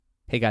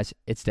Hey guys,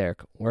 it's Derek.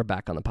 We're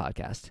back on the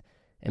podcast.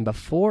 And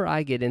before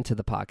I get into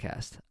the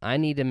podcast, I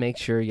need to make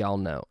sure y'all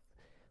know.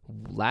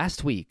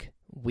 Last week,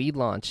 we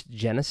launched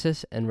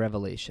Genesis and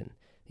Revelation.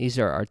 These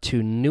are our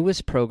two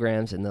newest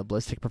programs in the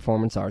Ballistic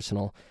Performance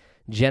Arsenal.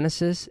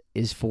 Genesis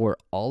is for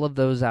all of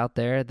those out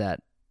there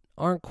that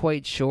aren't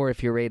quite sure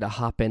if you're ready to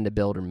hop in to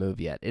build or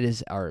move yet. It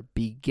is our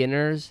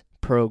beginners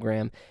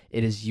program.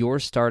 It is your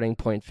starting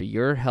point for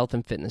your health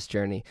and fitness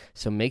journey,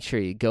 so make sure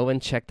you go and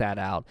check that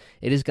out.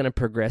 It is going to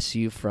progress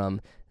you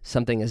from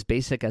something as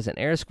basic as an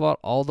air squat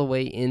all the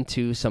way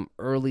into some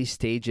early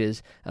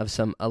stages of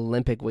some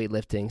Olympic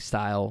weightlifting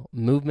style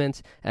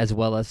movements, as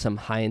well as some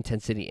high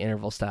intensity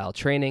interval style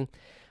training.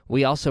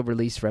 We also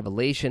released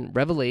Revelation.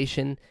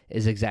 Revelation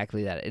is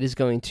exactly that. It is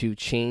going to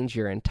change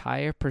your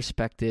entire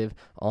perspective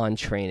on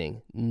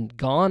training.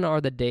 Gone are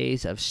the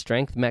days of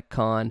strength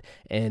metcon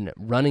and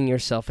running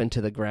yourself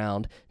into the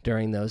ground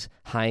during those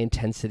high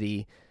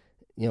intensity,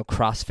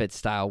 CrossFit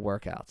style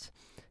workouts.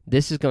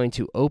 This is going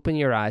to open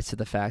your eyes to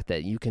the fact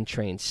that you can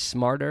train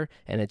smarter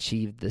and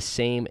achieve the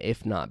same,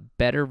 if not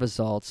better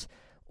results,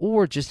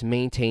 or just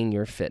maintain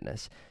your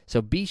fitness.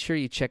 So be sure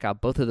you check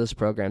out both of those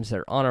programs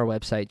that are on our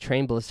website,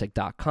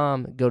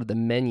 trainballistic.com. Go to the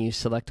menu,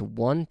 select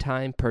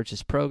one-time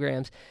purchase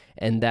programs,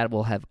 and that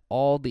will have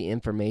all the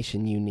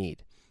information you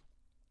need.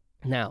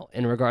 Now,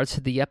 in regards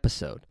to the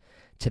episode,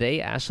 today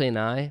Ashley and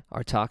I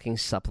are talking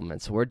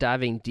supplements. We're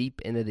diving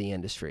deep into the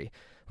industry.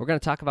 We're going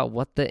to talk about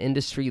what the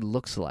industry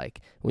looks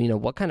like.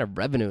 What kind of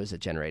revenue is it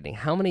generating?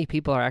 How many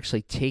people are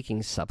actually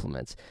taking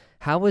supplements?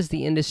 How is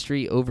the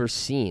industry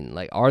overseen?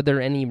 Are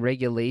there any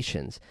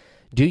regulations?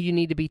 Do you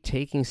need to be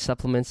taking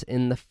supplements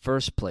in the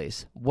first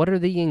place? What are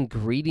the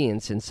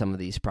ingredients in some of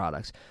these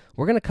products?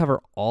 We're going to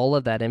cover all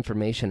of that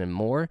information and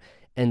more.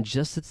 And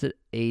just as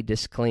a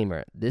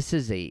disclaimer, this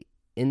is a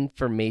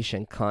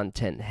information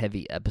content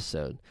heavy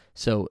episode.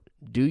 So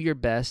do your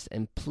best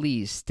and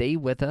please stay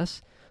with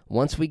us.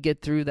 Once we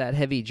get through that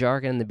heavy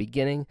jargon in the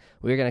beginning,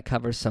 we're going to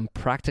cover some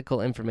practical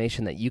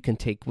information that you can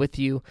take with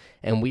you,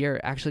 and we are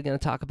actually going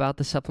to talk about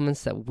the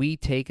supplements that we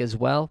take as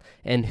well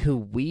and who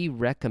we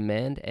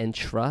recommend and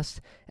trust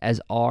as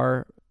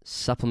our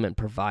supplement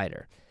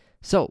provider.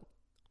 So,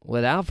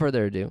 without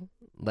further ado,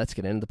 let's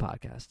get into the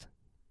podcast.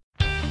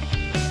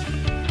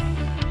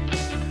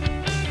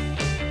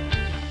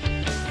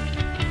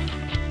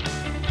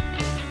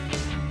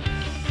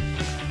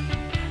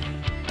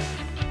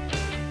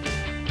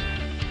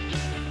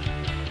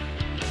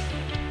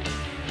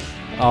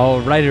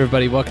 All right,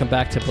 everybody, welcome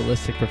back to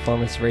Ballistic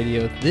Performance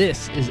Radio.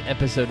 This is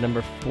episode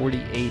number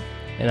 48,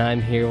 and I'm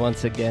here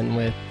once again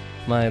with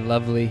my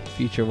lovely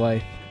future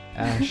wife,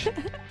 Ash.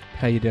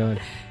 How you doing?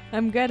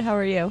 I'm good. How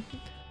are you?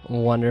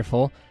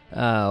 Wonderful.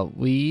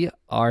 We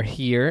are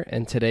here,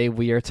 and today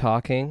we are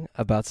talking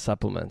about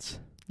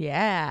supplements.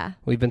 Yeah.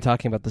 We've been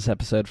talking about this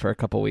episode for a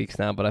couple weeks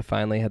now, but I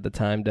finally had the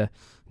time to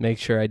make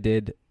sure I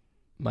did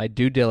my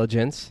due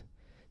diligence,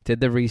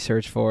 did the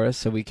research for us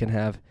so we can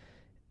have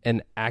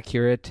an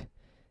accurate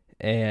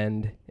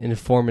and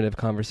informative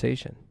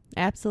conversation.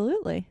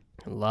 Absolutely.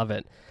 Love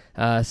it.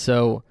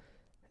 So,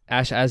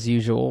 Ash, as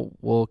usual,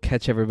 we'll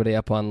catch everybody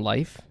up on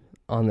life,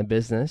 on the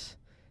business,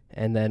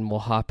 and then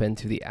we'll hop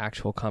into the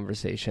actual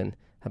conversation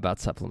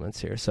about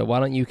supplements here. So why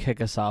don't you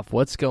kick us off?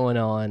 What's going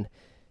on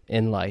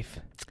in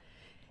life?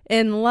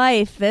 In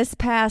life, this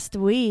past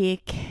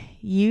week,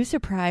 you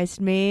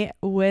surprised me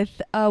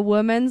with a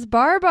woman's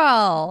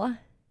barbell.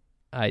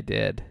 I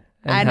did.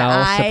 And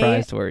how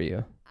surprised were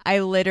you?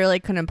 I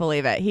literally couldn't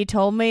believe it. He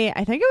told me,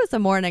 I think it was the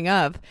morning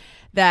of,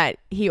 that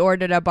he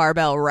ordered a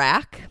barbell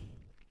rack.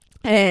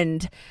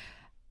 And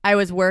I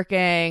was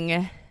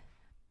working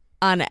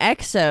on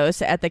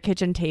Exos at the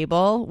kitchen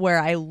table where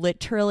I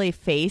literally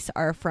face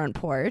our front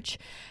porch.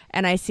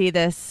 And I see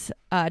this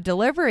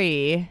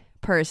delivery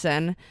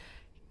person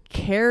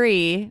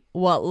carry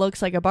what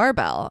looks like a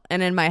barbell.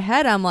 And in my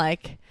head, I'm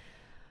like,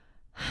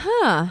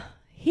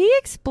 he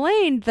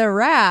explained the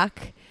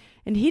rack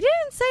and he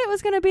didn't say it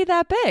was going to be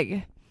that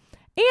big.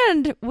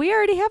 And we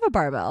already have a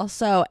barbell.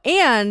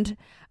 And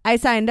I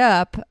signed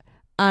up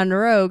on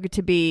Rogue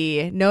to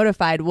be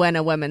notified when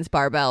a women's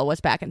barbell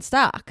was back in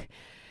stock.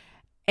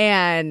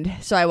 And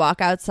so I walk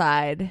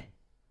outside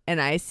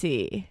and I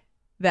see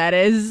that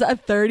is a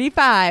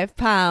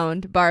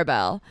 35-pound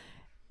barbell.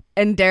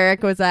 And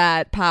Derek was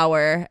at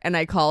Power and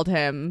I called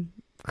him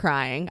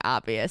crying,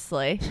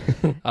 obviously.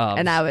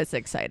 And I was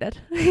excited.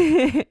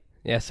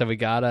 Yeah, so we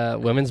got a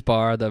women's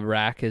bar. The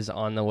rack is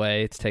on the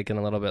way. It's taking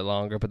a little bit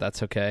longer, but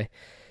that's okay.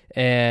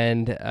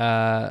 And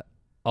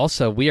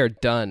also, we are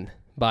done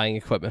buying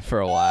equipment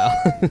for a while.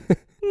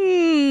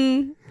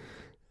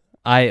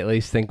 I at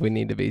least think we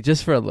need to be,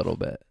 just for a little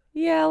bit.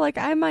 Yeah,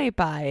 I might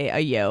buy a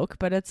yoke,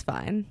 but it's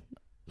fine.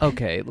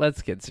 Okay,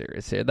 let's get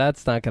serious here.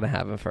 That's not going to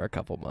happen for a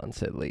couple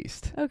months at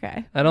least.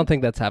 Okay. I don't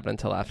think that's happening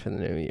until after the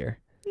new year.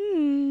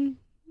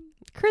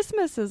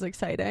 Christmas is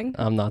exciting.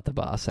 I'm not the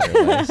boss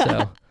anyway,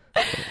 so...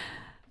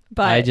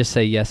 But I just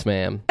say yes,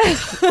 ma'am.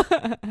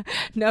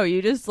 No,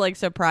 you just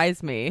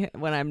surprise me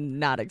when I'm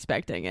not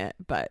expecting it.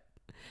 But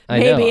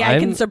Maybe I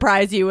can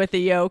surprise you with the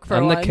yoke for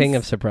I'm once. the king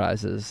of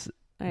surprises.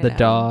 I The know.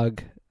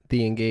 dog,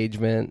 the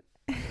engagement,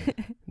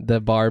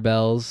 the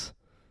barbells.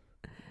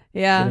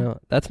 Yeah. You know,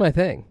 that's my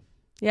thing.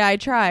 Yeah, I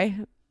try.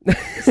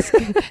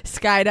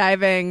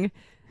 Skydiving,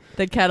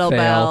 the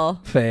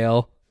kettlebell.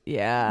 Fail.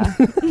 Yeah.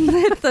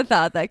 It's the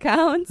thought that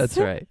counts. That's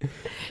right.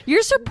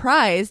 You're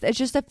surprised. It's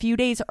just a few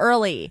days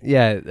early.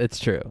 Yeah, it's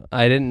true.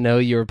 I didn't know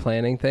you were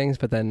planning things,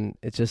 but then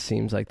it just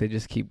seems like they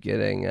just keep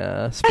getting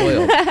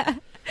spoiled.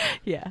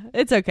 Yeah,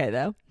 it's okay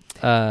though.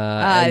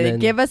 And then,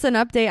 Give us an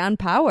update on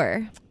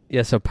Power.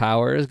 yeah, so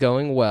Power is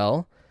going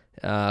well.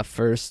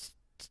 First,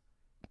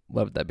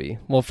 what would that be?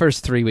 Well,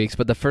 first 3 weeks,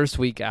 but the first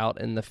week out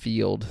in the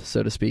field,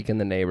 so to speak, in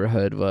the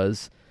neighborhood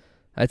was,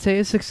 I'd say,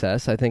 a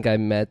success. I think I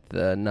met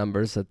the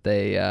numbers that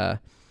they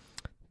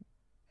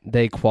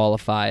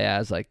qualify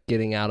as, like,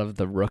 getting out of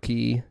the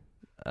rookie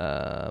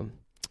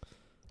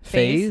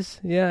phase.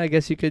 Yeah, I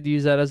guess you could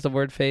use that as the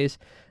word phase.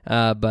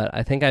 But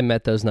I think I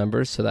met those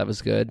numbers, so that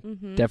was good.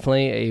 Mm-hmm.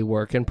 Definitely a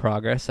work in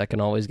progress. I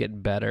can always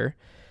get better.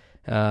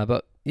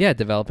 But yeah,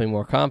 developing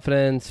more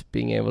confidence,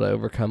 being able to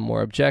overcome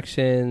more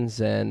objections,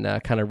 and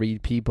kind of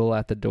read people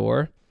at the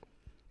door.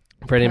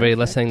 For anybody Perfect.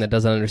 listening that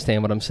doesn't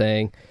understand what I'm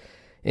saying,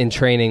 in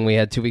training we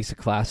had 2 weeks of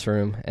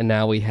classroom, and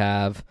now we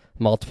have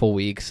multiple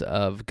weeks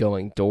of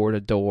going door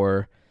to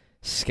door,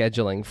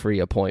 scheduling free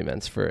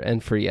appointments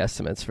and free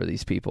estimates for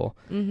these people.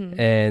 Mm-hmm.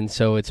 And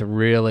so it's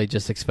really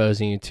just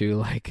exposing you to,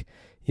 like,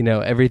 you know,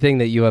 everything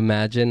that you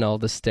imagine, all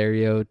the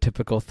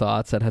stereotypical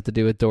thoughts that have to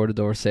do with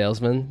door-to-door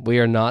salesmen. We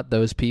are not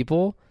those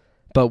people,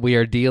 but we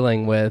are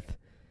dealing with,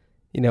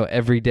 you know,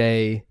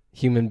 everyday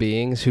human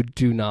beings who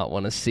do not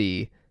want to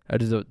see a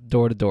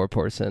door-to-door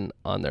person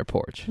on their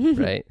porch,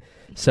 right?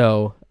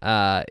 So,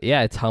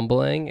 yeah, it's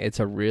humbling. It's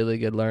a really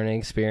good learning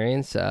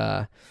experience.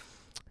 And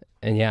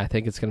yeah, I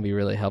think it's going to be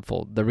really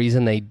helpful. The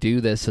reason they do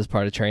this as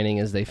part of training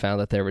is they found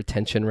that their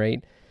retention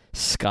rate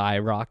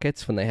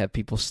skyrockets when they have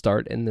people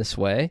start in this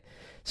way.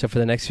 So for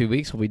the next few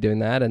weeks, we'll be doing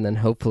that, and then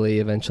hopefully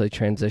eventually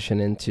transition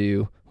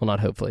into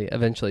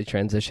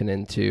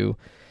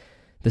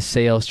the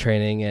sales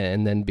training,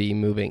 and then be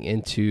moving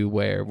into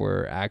where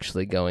we're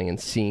actually going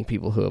and seeing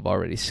people who have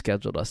already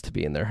scheduled us to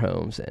be in their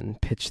homes and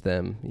pitch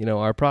them, you know,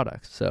 our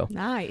products. So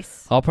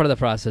Nice. all part of the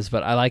process,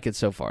 but I like it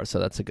so far, so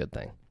that's a good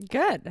thing.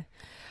 Good.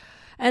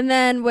 And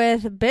then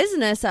with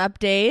business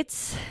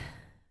updates,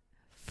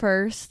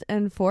 first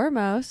and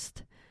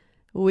foremost,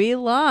 we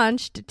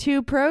launched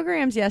 2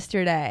 programs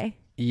yesterday.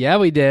 Yeah,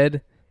 we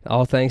did.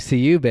 All thanks to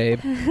you, babe.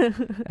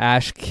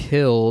 Ash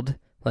killed,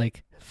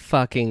 like,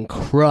 fucking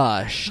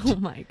crushed Oh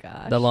my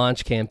gosh. the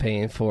launch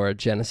campaign for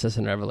Genesis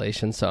and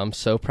Revelation. So I'm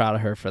so proud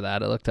of her for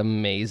that. It looked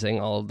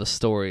amazing. All of the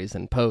stories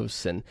and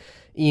posts and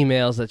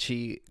emails that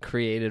she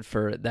created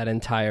for that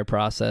entire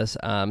process.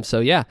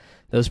 So yeah,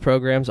 those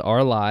programs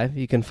are live.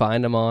 You can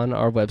find them on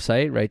our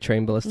website,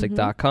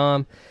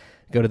 righttrainballistic.com.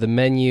 Go to the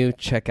menu,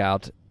 check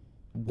out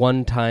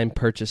one-time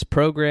purchase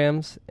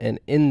programs, and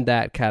in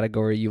that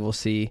category you will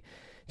see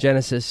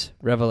Genesis,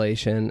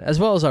 Revelation, as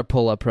well as our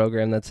pull-up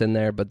program that's in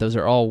there, but those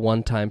are all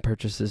one-time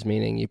purchases,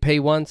 meaning you pay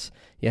once,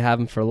 you have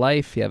them for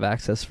life, you have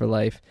access for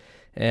life,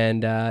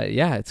 and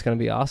yeah, it's going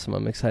to be awesome.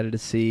 I'm excited to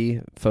see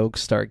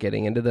folks start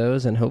getting into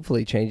those and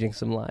hopefully changing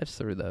some lives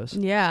through those.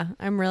 Yeah,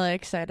 I'm really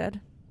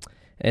excited.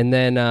 And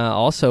then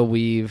also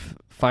we've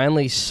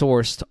finally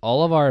sourced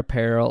all of our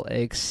apparel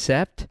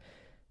except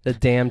the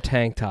damn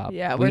tank top.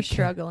 Yeah, we're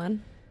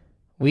struggling.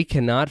 We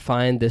cannot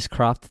find this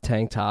cropped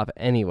tank top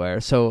anywhere.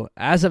 So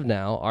as of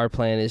now, our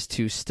plan is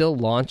to still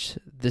launch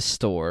this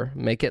store,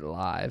 make it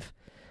live,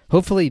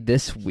 hopefully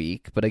this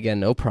week. But again,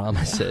 no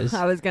promises.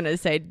 I was going to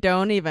say,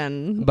 don't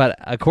even. But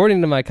according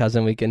to my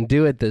cousin, we can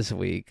do it this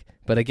week.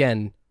 But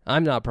again,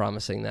 I'm not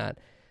promising that.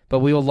 But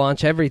we will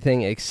launch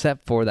everything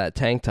except for that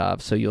tank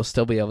top. So you'll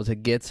still be able to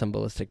get some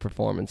Ballistic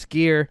Performance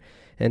gear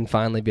and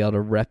finally be able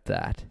to rep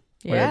that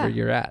wherever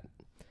you're at.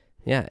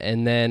 Yeah.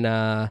 And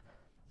then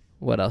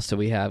what else do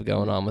we have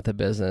going on with the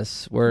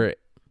business? We're,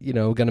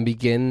 going to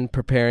begin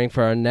preparing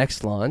for our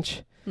next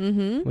launch,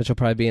 which will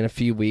probably be in a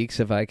few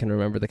weeks if I can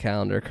remember the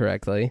calendar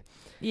correctly.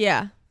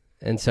 Yeah.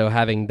 And so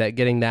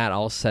getting that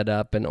all set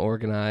up and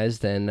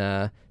organized,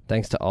 and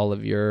thanks to all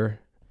of your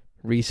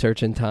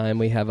research and time,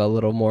 we have a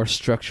little more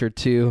structure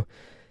to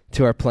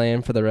our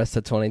plan for the rest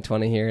of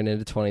 2020 here and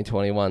into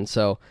 2021.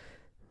 So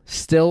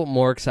still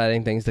more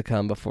exciting things to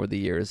come before the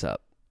year is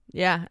up.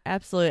 Yeah,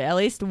 absolutely. At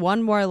least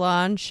one more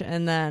launch,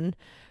 and then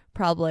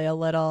probably a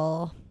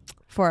little,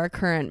 for our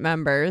current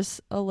members,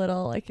 a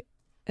little like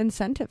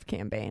incentive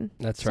campaign.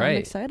 That's so right. I'm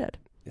excited.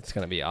 It's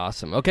going to be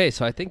awesome. Okay,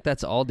 so I think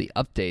that's all the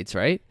updates,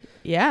 right?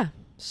 Yeah.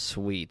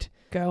 Sweet.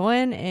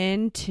 Going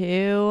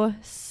into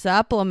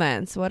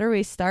supplements. What are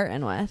we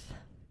starting with?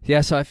 Yeah,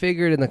 so I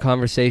figured in the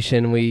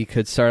conversation we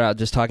could start out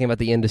just talking about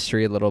the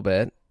industry a little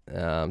bit,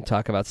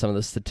 talk about some of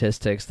the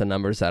statistics, the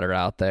numbers that are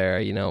out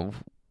there,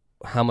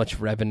 how much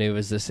revenue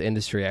is this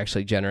industry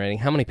actually generating,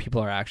 how many people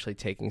are actually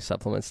taking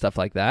supplements, stuff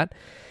like that.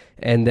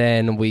 And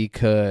then we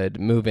could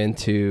move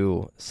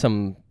into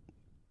some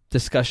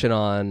discussion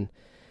on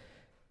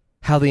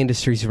how the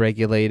industry's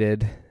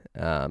regulated,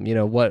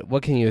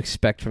 What can you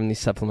expect from these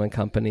supplement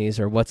companies,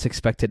 or what's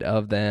expected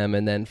of them,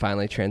 and then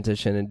finally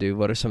transition and do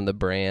what are some of the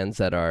brands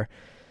that are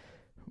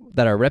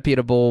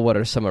reputable, what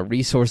are some of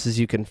resources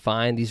you can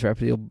find these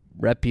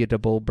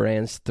reputable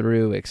brands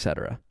through,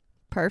 etc.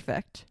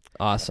 Perfect.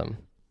 Awesome.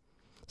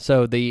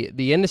 So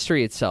the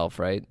industry itself,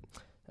 right?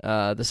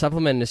 The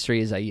supplement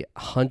industry is a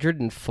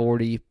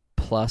 140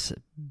 plus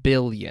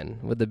billion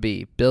with a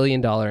B, $1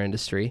 billion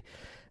industry.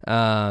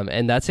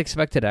 And that's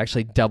expected to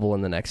actually double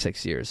in the next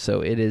 6 years.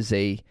 So it is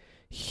a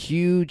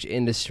huge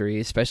industry,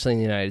 especially in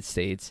the United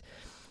States.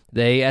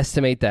 They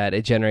estimate that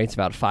it generates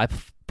about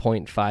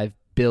 5.5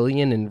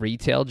 billion in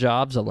retail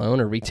jobs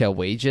alone, or retail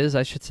wages,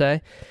 I should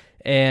say.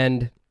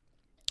 And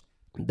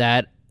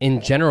that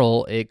in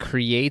general, it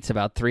creates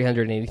about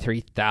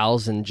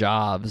 383,000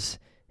 jobs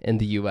in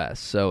the U.S.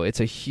 So it's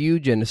a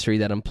huge industry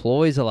that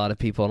employs a lot of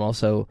people and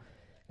also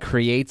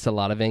creates a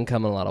lot of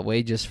income and a lot of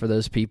wages for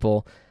those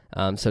people.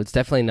 So it's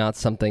definitely not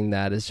something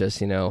that is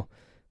just,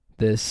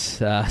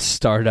 this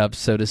startup,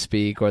 so to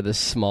speak, or this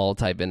small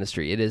type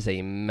industry. It is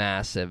a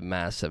massive,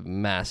 massive,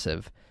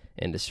 massive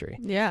industry.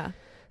 Yeah.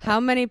 How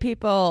many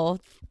people,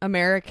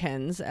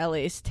 Americans at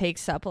least, take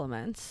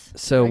supplements?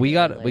 So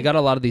regularly? we got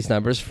a lot of these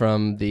numbers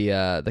from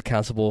the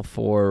Council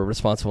for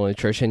Responsible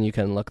Nutrition. You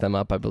can look them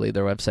up. I believe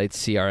their website's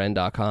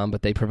crn.com,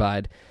 but they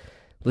provide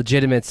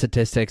legitimate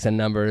statistics and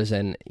numbers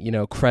and,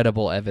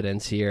 credible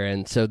evidence here.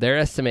 And so they're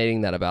estimating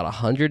that about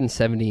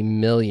 170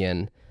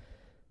 million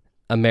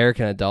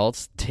American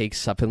adults take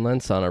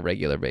supplements on a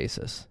regular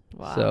basis.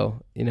 Wow.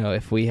 So,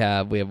 if we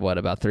have what,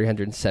 about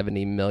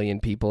 370 million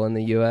people in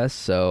the U.S.,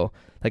 so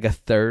like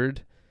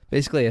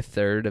basically a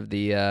third of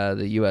the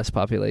U.S.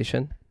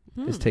 population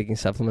is taking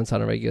supplements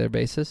on a regular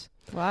basis.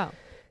 Wow.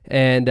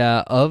 And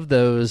of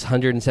those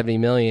 170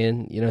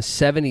 million,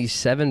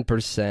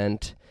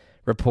 77%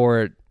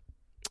 report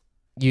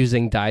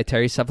using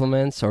dietary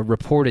supplements, or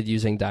reported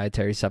using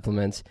dietary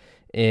supplements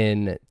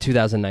in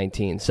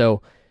 2019.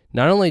 So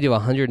not only do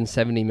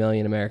 170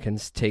 million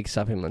Americans take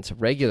supplements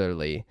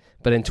regularly,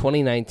 but in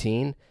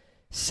 2019,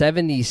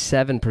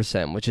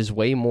 77%, which is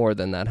way more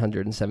than that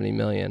 170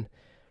 million,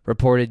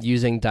 reported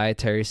using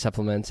dietary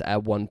supplements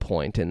at one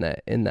point in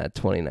that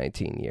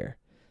 2019 year.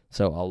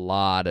 So a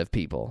lot of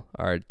people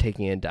are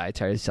taking in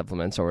dietary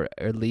supplements, or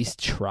at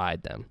least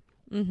tried them.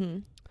 Mm-hmm.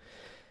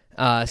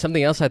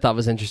 Something else I thought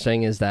was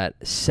interesting is that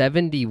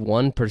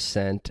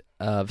 71%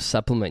 of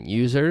supplement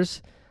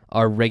users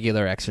are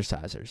regular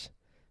exercisers,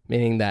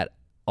 meaning that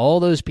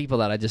all those people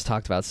that I just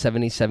talked about,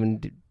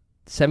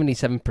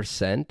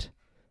 77%,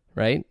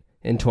 right,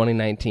 in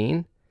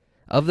 2019,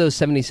 of those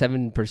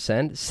 77%,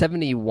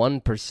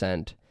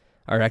 71%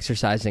 are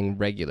exercising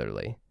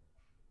regularly,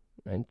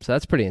 right? So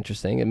that's pretty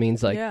interesting. It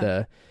means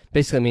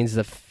basically means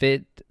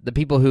the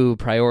people who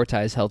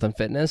prioritize health and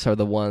fitness are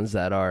the ones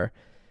that are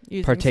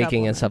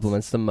partaking in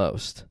supplements the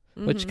most,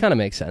 which kind of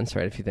makes sense,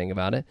 right, if you think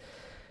about it.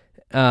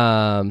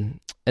 And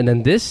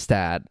then this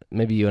stat,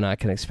 maybe you and I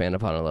can expand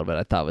upon it a little bit,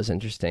 I thought was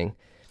interesting.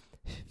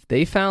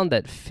 They found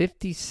that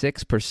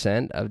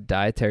 56% of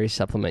dietary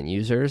supplement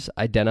users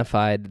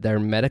identified their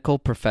medical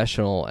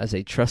professional as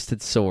a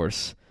trusted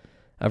source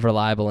of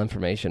reliable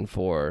information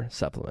for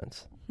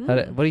supplements.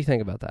 What do you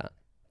think about that?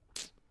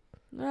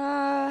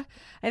 I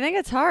think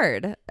it's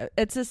hard.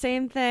 It's the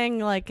same thing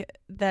like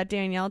that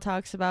Danielle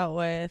talks about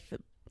with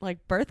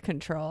like birth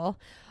control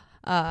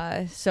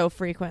so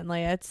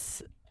frequently.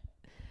 It's,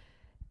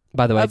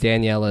 by the way,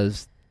 Danielle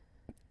is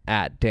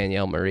at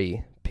Danielle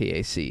Marie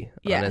PAC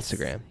on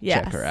Instagram.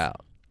 Yes. Check her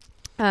out.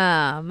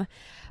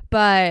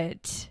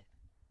 But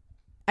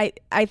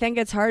I think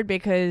it's hard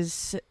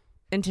because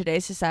in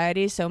today's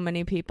society, so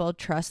many people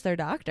trust their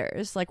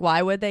doctors. Like,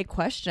 why would they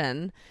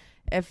question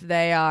if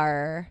they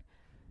are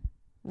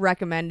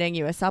recommending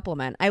you a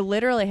supplement? I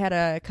literally had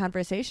a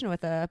conversation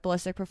with a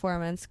Ballistic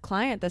Performance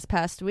client this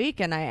past week,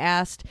 and I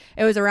asked,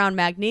 it was around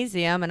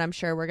magnesium, and I'm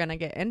sure we're going to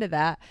get into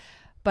that,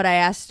 but I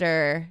asked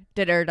her,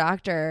 did her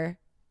doctor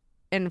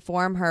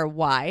inform her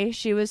why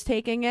she was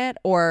taking it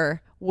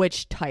or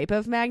which type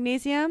of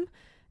magnesium?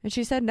 And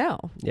she said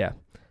no. Yeah.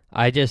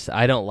 I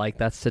don't like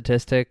that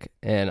statistic,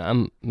 and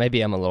I'm a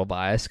little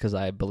biased because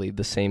I believe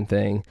the same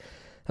thing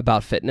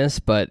about fitness,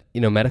 but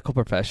medical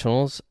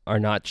professionals are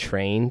not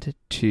trained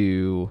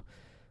on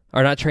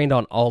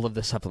all of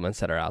the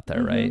supplements that are out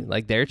there, right?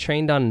 Like, they're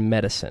trained on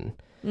medicine,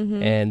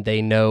 and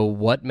they know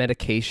what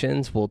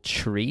medications will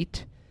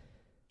treat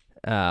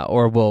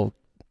or will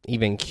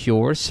even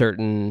cure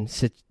certain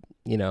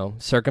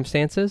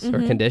circumstances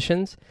or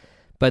conditions,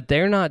 but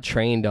they're not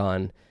trained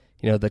on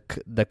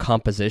the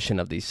composition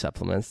of these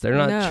supplements. They're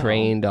not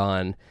trained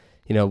on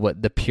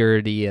what the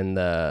purity and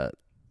the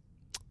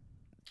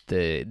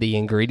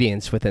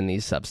ingredients within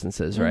these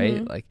substances,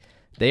 right? Like,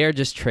 they are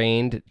just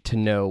trained to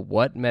know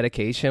what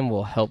medication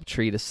will help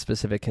treat a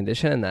specific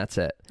condition, and that's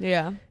it.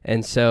 Yeah.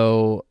 And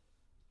so,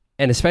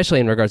 and especially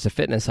in regards to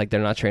fitness, like,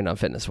 they're not trained on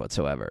fitness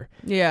whatsoever.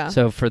 Yeah.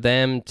 So for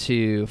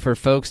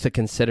folks to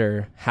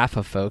consider, half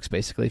of folks,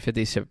 basically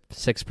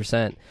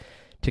 56%,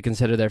 to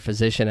consider their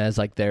physician as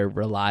like their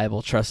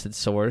reliable, trusted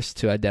source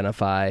to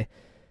identify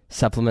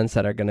supplements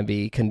that are going to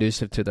be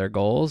conducive to their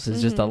goals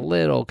is just a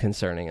little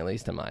concerning, at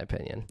least in my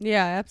opinion.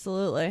 Yeah,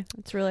 absolutely.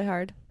 It's really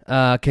hard.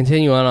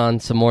 Continue on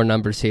some more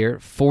numbers here.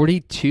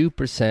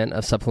 42%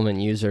 of supplement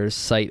users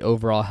cite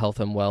overall health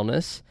and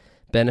wellness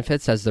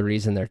benefits as the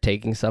reason they're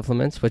taking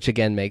supplements, which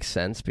again makes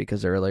sense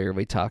because earlier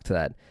we talked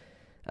that,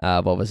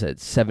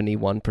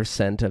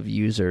 71% of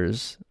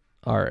users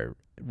are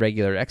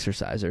regular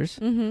exercisers.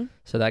 Mm-hmm.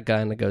 So that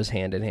kind of goes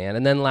hand in hand.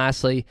 And then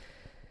lastly,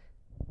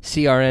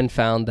 CRN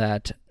found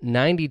that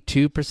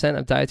 92%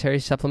 of dietary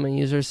supplement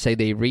users say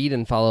they read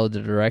and follow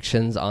the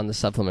directions on the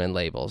supplement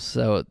labels.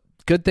 So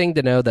good thing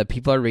to know that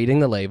people are reading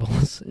the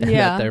labels and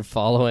that they're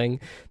following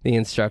the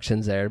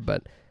instructions there.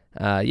 But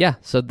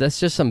so that's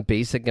just some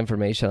basic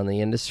information on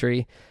the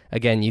industry.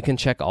 Again, you can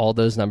check all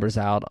those numbers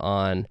out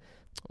on,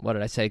 what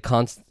did I say?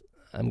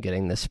 I'm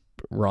getting this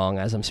wrong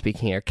as I'm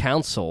speaking here.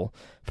 Council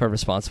for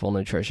Responsible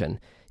Nutrition.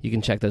 You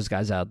can check those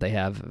guys out. They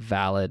have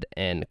valid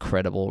and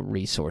credible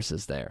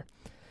resources there.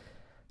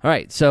 All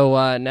right,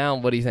 so now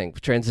what do you think?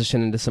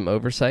 Transition into some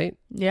oversight?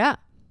 Yeah.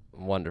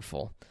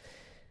 Wonderful.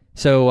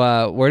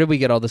 So where did we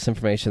get all this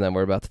information that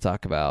we're about to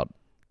talk about?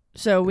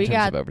 So we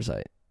got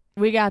oversight.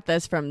 We got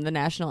this from the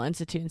National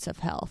Institutes of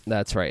Health.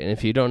 That's right. And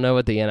if you don't know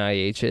what the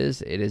NIH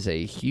is, it is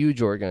a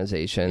huge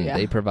organization. Yeah.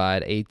 They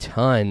provide a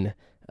ton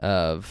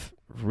of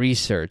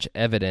research,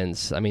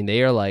 evidence. I mean,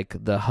 they are like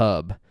the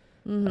hub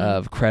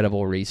of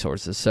credible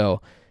resources.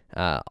 So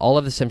all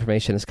of this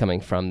information is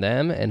coming from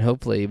them, and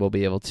hopefully we'll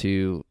be able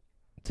to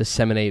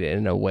disseminate it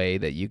in a way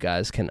that you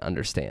guys can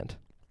understand.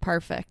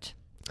 Perfect.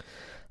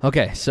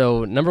 Okay,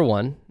 so number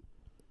one,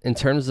 in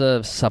terms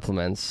of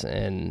supplements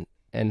and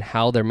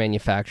how they're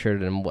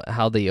manufactured and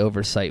how the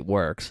oversight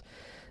works,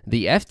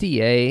 the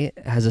FDA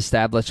has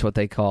established what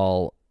they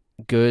call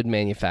good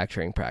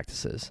manufacturing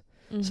practices.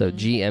 So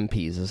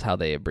GMPs is how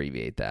they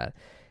abbreviate that.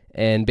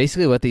 And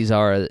basically what these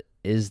are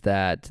is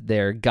that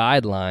they're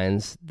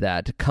guidelines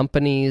that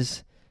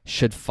companies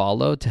should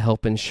follow to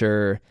help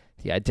ensure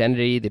the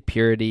identity, the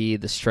purity,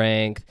 the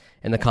strength,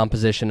 and the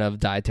composition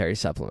of dietary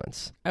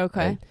supplements.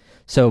 Okay. Right?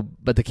 So,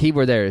 but the key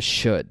word there is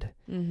should.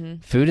 Mm-hmm.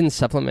 Food and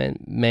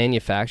supplement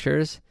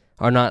manufacturers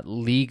are not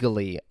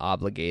legally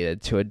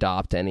obligated to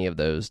adopt any of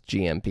those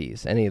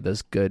GMPs, any of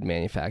those good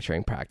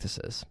manufacturing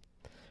practices,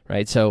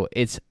 right? So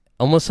it's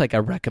almost like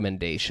a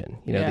recommendation.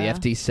 You know, the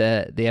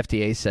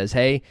FDA says,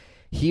 hey,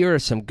 here are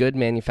some good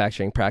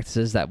manufacturing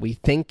practices that we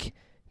think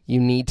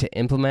you need to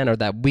implement or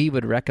that we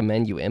would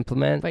recommend you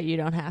implement. But you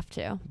don't have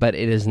to. But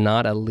it is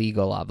not a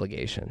legal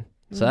obligation.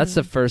 So that's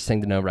the first thing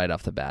to know right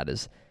off the bat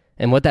is,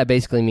 and what that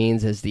basically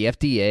means is the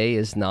FDA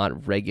is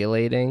not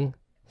regulating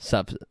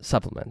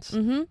supplements.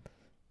 Mm-hmm.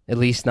 At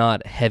least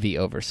not heavy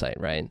oversight,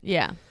 right?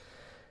 Yeah.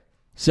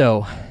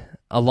 So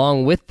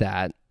along with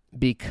that,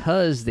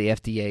 because the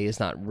FDA is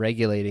not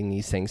regulating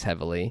these things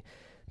heavily,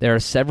 there are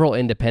several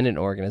independent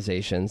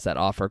organizations that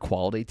offer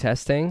quality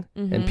testing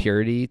and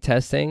purity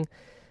testing,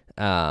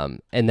 and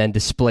then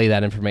display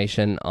that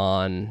information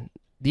on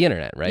the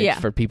internet, right? Yeah.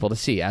 For people to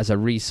see as a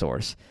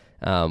resource.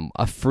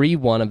 A free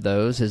one of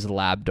those is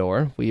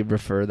LabDoor. We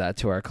refer that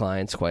to our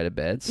clients quite a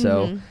bit.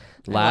 So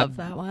I love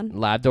that one.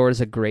 LabDoor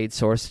is a great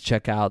source to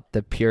check out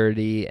the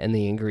purity and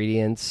the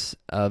ingredients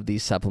of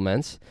these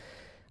supplements.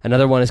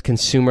 Another one is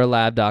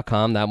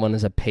consumerlab.com. That one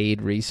is a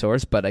paid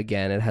resource, but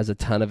again, it has a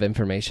ton of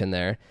information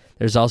there.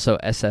 There's also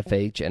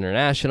SFH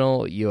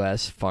International,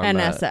 US Pharma.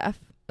 NSF.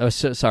 Oh,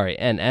 sorry,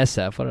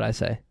 NSF. What did I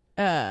say?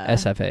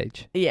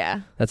 SFH.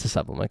 Yeah. That's a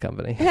supplement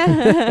company.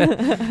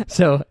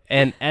 So,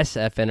 and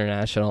SF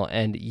International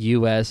and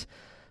US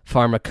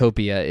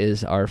Pharmacopoeia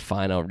is our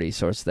final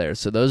resource there.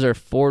 So those are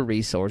 4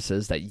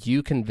 resources that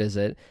you can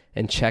visit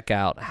and check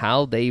out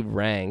how they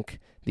rank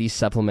these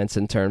supplements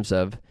in terms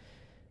of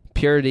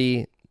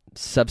purity,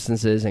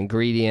 substances,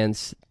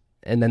 ingredients,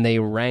 and then they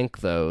rank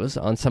those.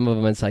 On some of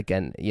them, it's like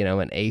an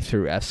A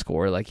through F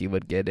score, like you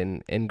would get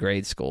in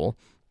grade school,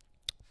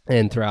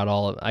 and throughout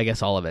all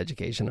of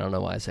education. I don't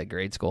know why I said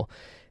grade school.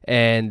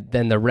 And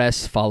then the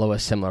rest follow a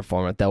similar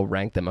format. They'll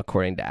rank them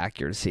according to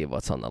accuracy of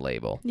what's on the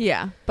label.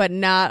 Yeah, but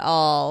not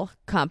all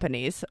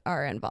companies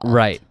are involved.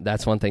 Right.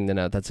 That's one thing to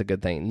note. That's a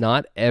good thing.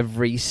 Not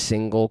every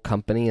single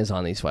company is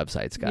on these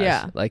websites, guys.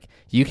 Yeah. Like,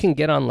 you can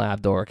get on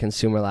LabDoor,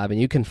 Consumer Lab, and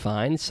you can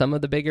find some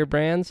of the bigger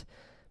brands,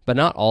 but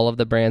not all of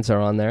the brands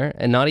are on there,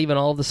 and not even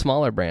all of the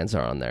smaller brands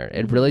are on there.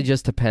 It really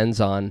just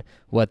depends on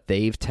what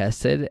they've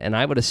tested, and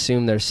I would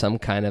assume there's some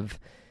kind of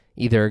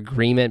either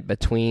agreement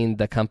between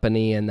the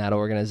company and that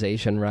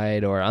organization,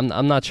 right? Or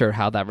I'm not sure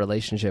how that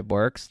relationship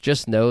works.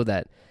 Just know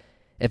that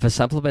if a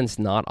supplement's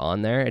not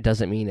on there, it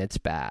doesn't mean it's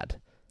bad.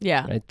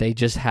 Yeah. Right? They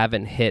just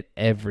haven't hit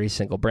every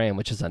single brand,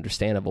 which is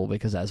understandable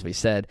because, as we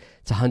said,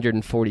 it's a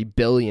 $140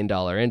 billion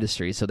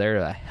industry, so there are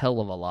a hell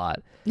of a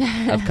lot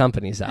of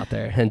companies out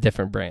there and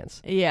different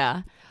brands.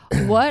 Yeah.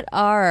 What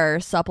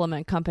are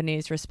supplement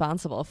companies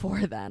responsible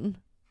for then?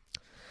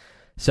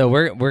 So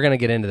we're going to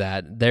get into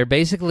that. They're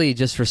basically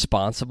just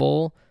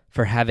responsible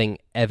for having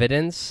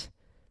evidence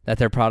that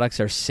their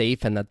products are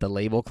safe and that the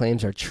label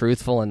claims are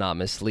truthful and not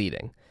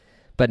misleading.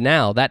 But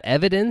now that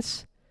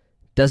evidence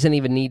doesn't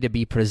even need to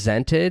be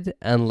presented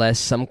unless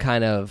some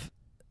kind of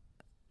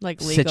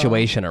Like legal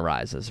situation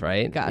arises,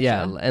 right? Gotcha.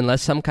 Yeah,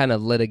 unless some kind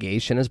of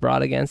litigation is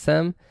brought against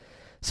them.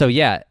 So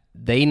yeah,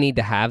 they need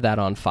to have that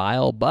on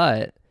file,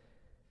 but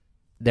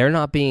they're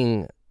not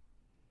being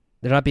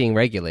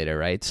regulated,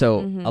 right? So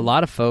a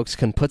lot of folks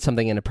can put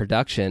something into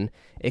production,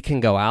 it can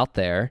go out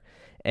there,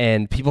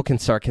 and people can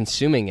start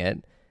consuming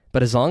it.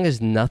 But as long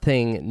as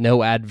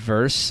no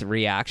adverse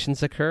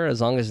reactions occur,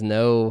 as long as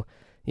no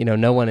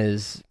one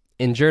is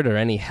injured or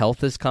any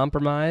health is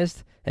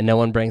compromised, and no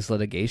one brings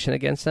litigation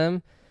against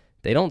them,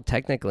 they don't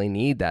technically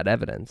need that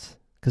evidence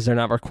because they're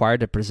not required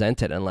to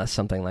present it unless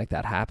something like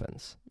that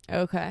happens.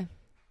 Okay.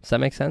 Does that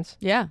make sense?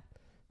 Yeah.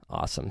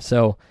 Awesome.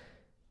 So,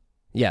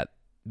 yeah,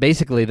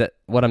 basically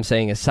what I'm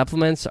saying is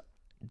supplements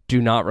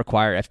do not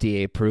require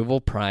FDA approval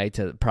prior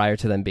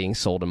to them being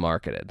sold and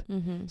marketed.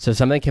 So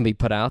something can be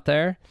put out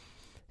there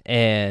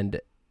and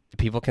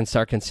people can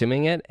start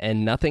consuming it,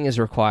 and nothing is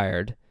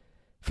required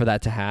for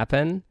that to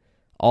happen.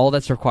 All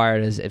that's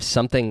required is if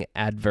something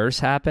adverse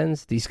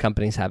happens, these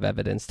companies have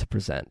evidence to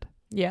present.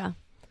 Yeah.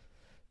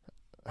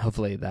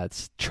 Hopefully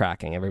that's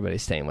tracking.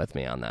 Everybody's staying with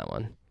me on that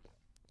one.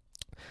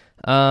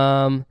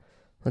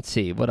 Let's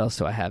see. What else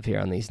do I have here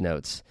on these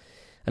notes?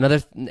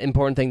 Another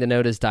important thing to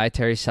note is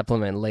dietary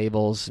supplement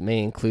labels may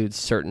include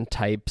certain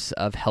types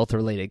of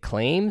health-related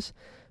claims,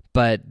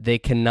 but they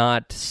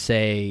cannot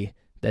say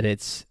that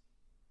it's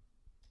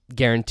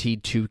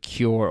guaranteed to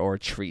cure or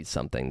treat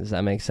something. Does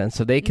that make sense?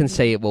 So they can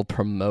say it will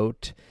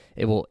promote,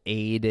 it will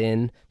aid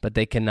in, but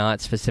they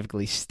cannot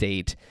specifically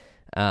state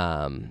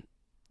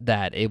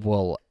that it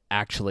will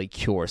actually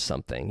cure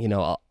something.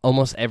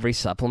 Almost every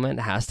supplement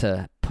has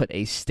to put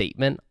a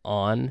statement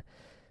on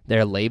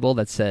their label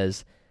that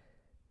says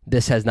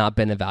this has not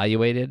been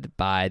evaluated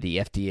by the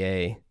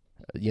FDA,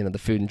 the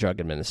Food and Drug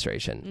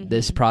Administration.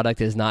 This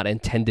product is not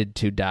intended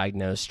to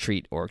diagnose,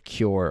 treat, or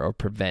cure or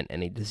prevent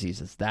any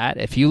diseases. That,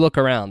 if you look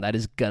around, that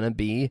is going to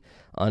be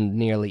on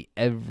nearly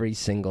every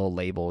single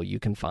label you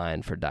can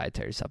find for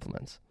dietary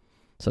supplements.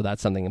 So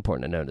that's something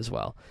important to note as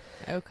well.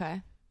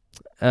 Okay.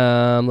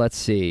 Let's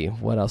see.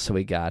 What else do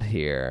we got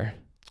here?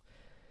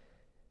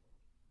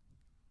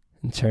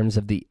 In terms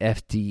of the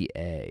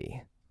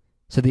FDA.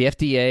 So the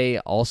FDA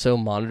also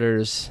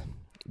monitors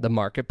the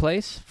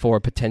marketplace for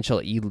potential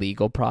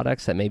illegal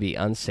products that may be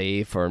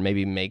unsafe or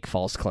maybe make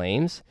false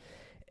claims.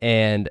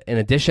 And in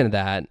addition to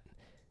that,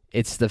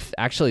 it's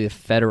actually the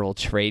Federal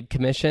Trade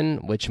Commission,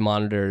 which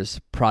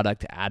monitors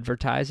product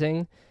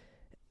advertising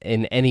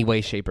in any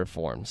way, shape, or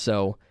form.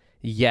 So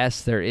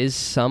yes, there is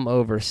some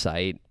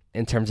oversight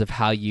in terms of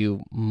how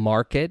you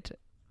market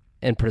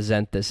and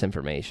present this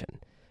information.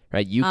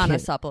 Right, on a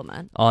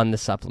supplement. On the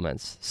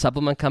supplements.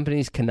 Supplement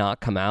companies cannot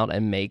come out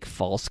and make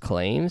false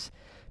claims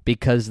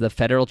because the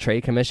Federal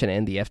Trade Commission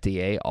and the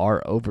FDA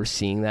are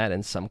overseeing that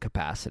in some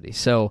capacity.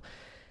 So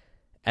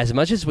as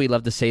much as we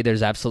love to say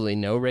there's absolutely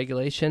no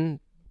regulation,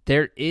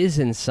 there is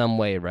in some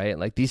way, right?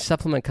 Like these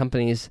supplement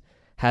companies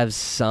have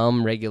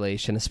some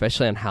regulation,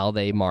 especially on how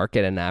they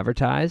market and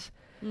advertise.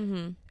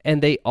 And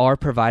they are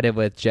provided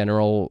with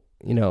general,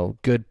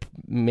 good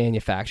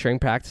manufacturing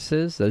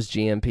practices, those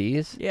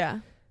GMPs. Yeah.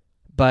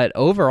 But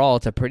overall,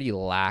 it's a pretty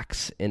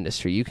lax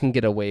industry. You can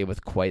get away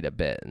with quite a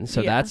bit. And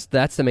so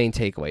that's the main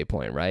takeaway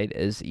point, right?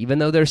 Is even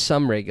though there's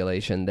some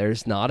regulation,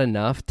 there's not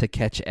enough to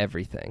catch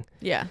everything.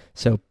 Yeah.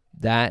 So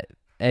that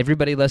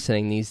everybody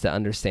listening needs to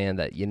understand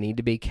that you need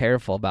to be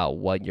careful about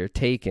what you're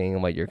taking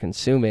and what you're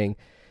consuming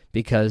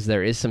because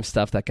there is some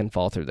stuff that can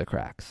fall through the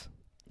cracks.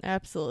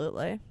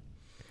 Absolutely.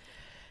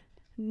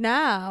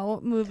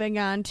 Now, moving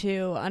on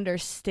to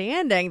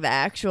understanding the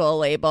actual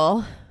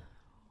label.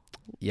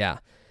 Yeah.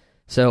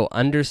 So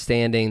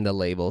understanding the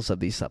labels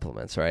of these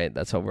supplements, right?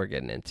 That's what we're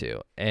getting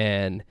into.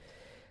 And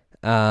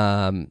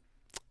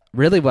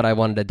really what I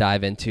wanted to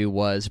dive into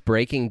was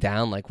breaking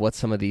down like what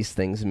some of these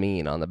things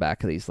mean on the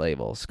back of these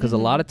labels. Because a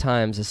lot of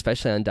times,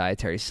 especially on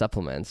dietary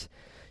supplements,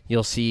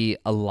 you'll see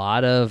a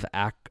lot of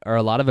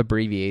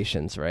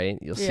abbreviations, right?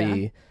 You'll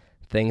see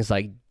things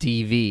like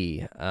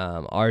DV,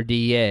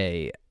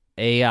 RDA,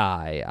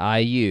 AI,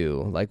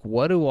 IU. Like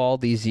what do all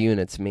these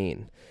units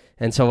mean?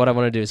 And so what I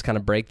want to do is kind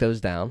of break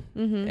those down,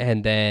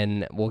 and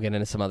then we'll get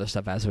into some other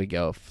stuff as we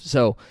go.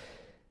 So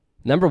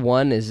number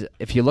one is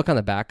if you look on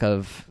the back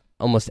of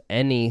almost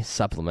any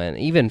supplement,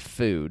 even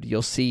food,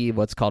 you'll see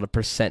what's called a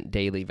percent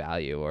daily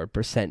value or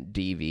percent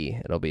DV.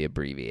 It'll be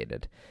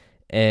abbreviated.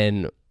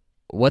 And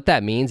what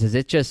that means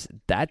is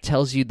that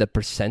tells you the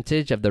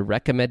percentage of the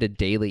recommended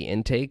daily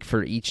intake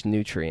for each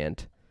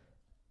nutrient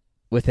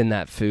within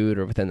that food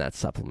or within that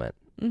supplement,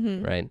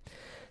 right?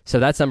 So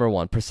that's number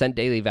one, percent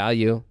daily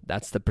value.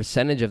 That's the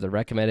percentage of the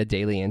recommended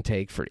daily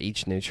intake for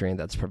each nutrient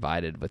that's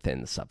provided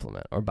within the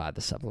supplement or by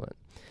the supplement.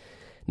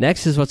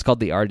 Next is what's called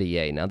the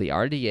RDA. Now, the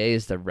RDA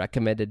is the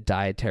recommended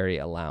dietary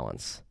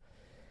allowance.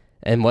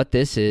 And what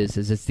this is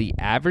it's the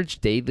average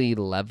daily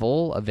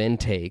level of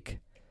intake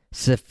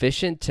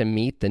sufficient to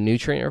meet the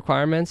nutrient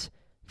requirements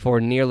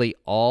for nearly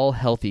all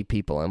healthy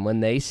people. And when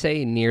they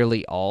say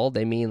nearly all,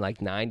 they mean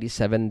like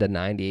 97 to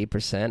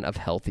 98% of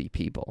healthy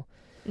people.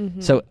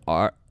 So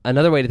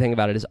another way to think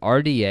about it is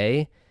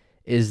RDA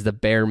is the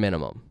bare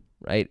minimum,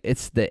 right?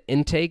 It's the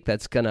intake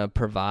that's going to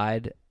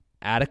provide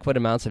adequate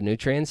amounts of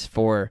nutrients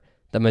for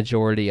the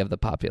majority of the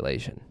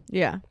population.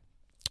 Yeah.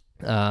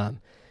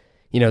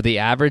 The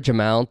average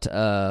amount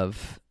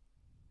of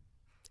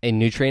a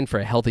nutrient for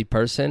a healthy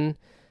person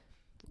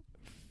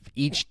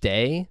each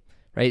day,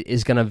 right,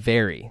 is going to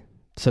vary.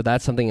 So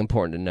that's something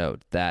important to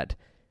note, that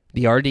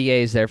the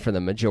RDA is there for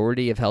the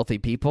majority of healthy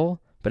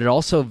people, but it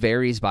also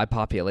varies by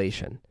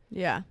population.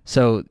 Yeah.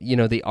 So,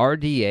 the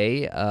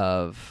RDA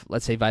of,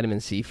 let's say, vitamin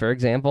C, for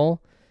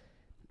example,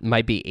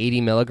 might be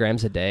 80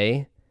 milligrams a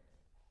day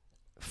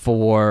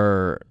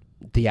for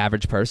the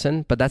average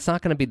person, but that's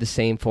not going to be the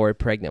same for a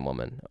pregnant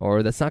woman,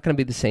 or that's not going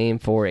to be the same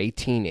for a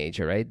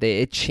teenager, right?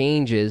 It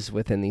changes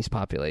within these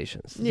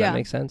populations. Does that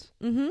make sense?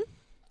 Mm-hmm.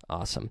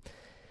 Awesome.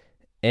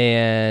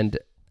 And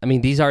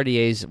these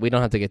RDAs, we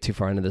don't have to get too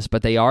far into this,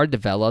 but they are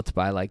developed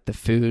by like the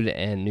Food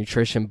and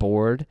Nutrition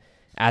Board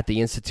at the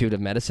Institute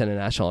of Medicine and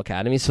National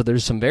Academy. So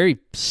there's some very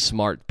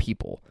smart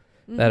people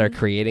that are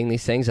creating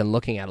these things and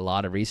looking at a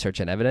lot of research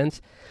and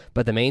evidence.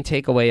 But the main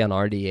takeaway on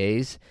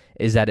RDAs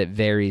is that it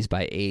varies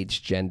by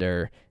age,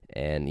 gender,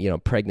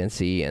 and,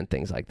 pregnancy and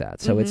things like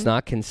that. So it's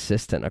not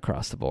consistent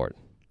across the board.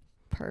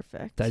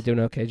 Perfect. Did I do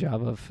an okay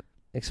job of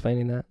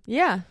explaining that?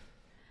 Yeah.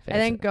 Fancy.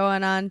 I think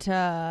going on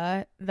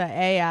to the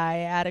AI,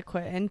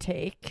 adequate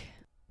intake.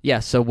 Yeah,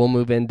 so we'll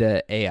move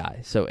into AI.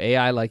 So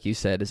AI, like you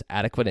said, is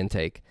adequate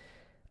intake.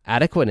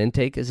 Adequate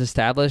intake is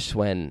established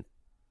when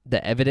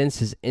the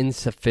evidence is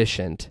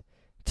insufficient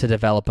to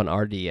develop an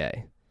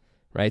RDA,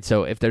 right?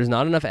 So if there's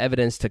not enough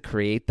evidence to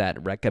create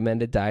that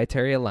recommended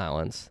dietary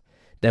allowance,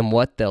 then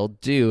what they'll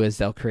do is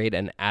they'll create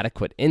an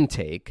adequate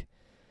intake,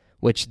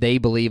 which they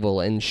believe will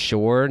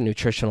ensure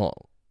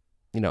nutritional,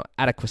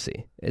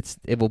 adequacy.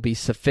 It will be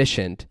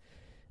sufficient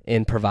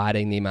in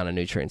providing the amount of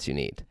nutrients you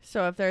need.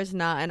 So if there's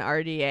not an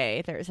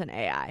RDA, there's an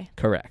AI.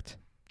 Correct.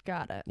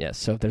 Got it. Yes.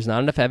 So if there's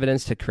not enough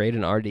evidence to create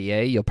an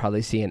RDA, you'll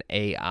probably see an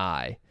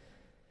AI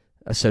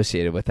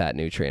associated with that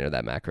nutrient or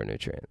that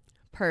macronutrient.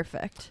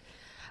 Perfect.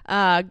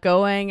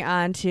 Going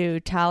on to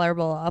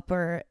tolerable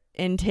upper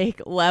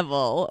intake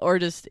level, or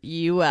just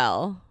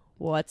UL.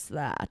 What's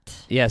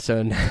that? Yeah,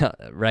 so now,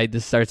 right,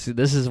 this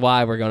is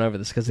why we're going over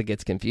this, because it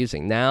gets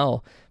confusing.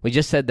 Now, we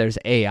just said there's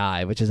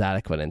AI, which is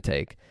adequate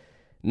intake.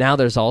 Now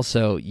there's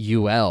also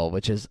UL,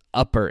 which is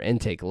upper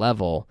intake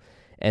level,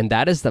 and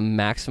that is the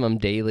maximum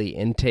daily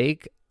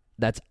intake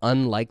that's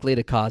unlikely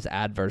to cause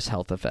adverse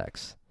health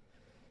effects.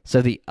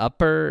 So the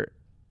upper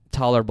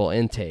tolerable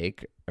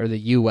intake, or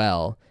the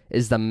UL,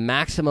 is the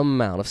maximum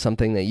amount of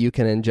something that you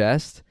can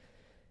ingest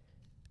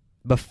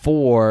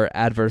before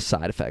adverse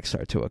side effects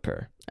start to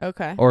occur.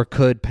 Okay. Or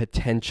could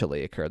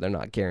potentially occur. They're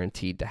not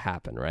guaranteed to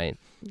happen, right?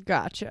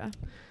 Gotcha.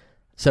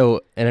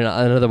 So, and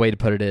another way to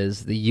put it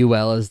is the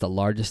UL is the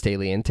largest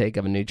daily intake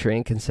of a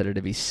nutrient considered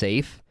to be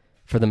safe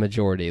for the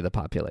majority of the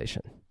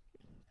population.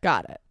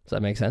 Got it. Does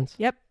that make sense?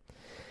 Yep.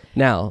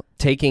 Now,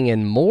 taking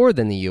in more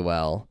than the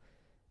UL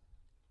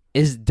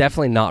is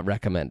definitely not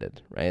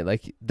recommended, right?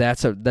 Like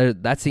that's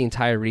the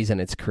entire reason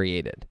it's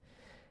created.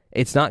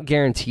 It's not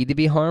guaranteed to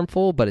be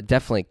harmful, but it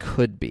definitely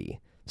could be.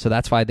 So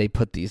that's why they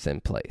put these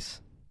in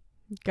place.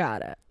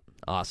 Got it.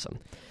 Awesome.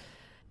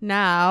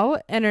 Now,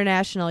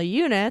 international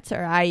units,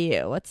 or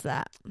IU. What's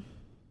that?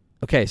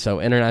 Okay, so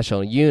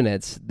international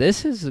units,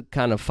 this is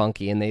kind of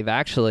funky, and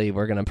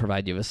we're going to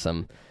provide you with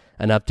an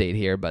update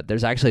here, but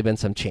there's actually been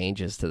some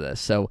changes to this.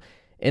 So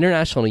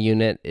international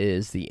unit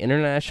is the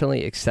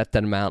internationally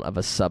accepted amount of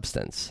a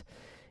substance.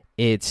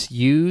 It's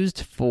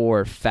used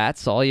for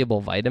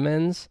fat-soluble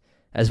vitamins,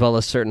 as well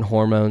as certain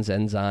hormones,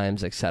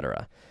 enzymes,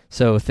 etc.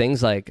 So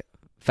things like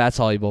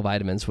fat-soluble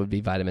vitamins would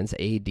be vitamins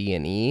A, D,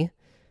 and E.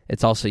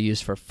 It's also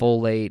used for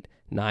folate,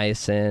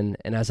 niacin,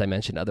 and as I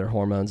mentioned, other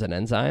hormones and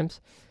enzymes.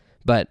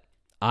 But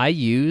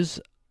IUs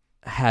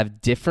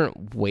have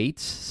different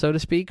weights, so to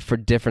speak, for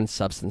different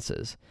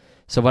substances.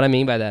 So what I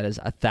mean by that is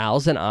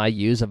 1,000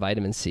 IUs of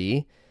vitamin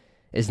C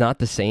is not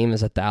the same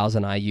as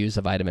 1,000 IUs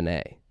of vitamin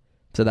A.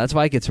 So that's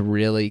why it gets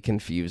really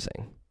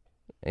confusing.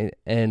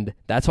 And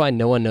that's why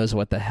no one knows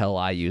what the hell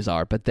IUs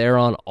are, but they're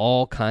on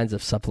all kinds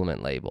of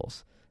supplement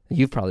labels.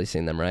 You've probably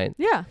seen them, right?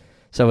 Yeah.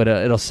 So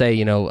it'll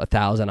say,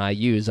 1,000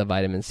 IUs of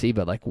vitamin C,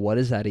 but like, what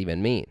does that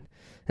even mean?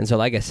 And so,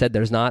 like I said,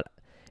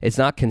 it's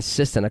not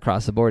consistent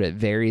across the board. It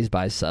varies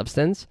by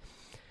substance.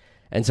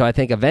 And so I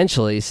think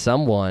eventually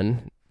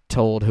someone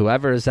told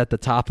whoever is at the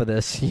top of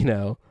this,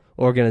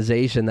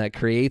 organization that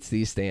creates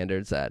these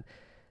standards that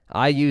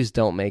IUs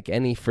don't make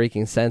any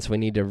freaking sense. We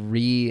need to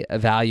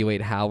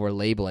reevaluate how we're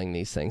labeling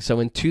these things. So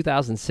in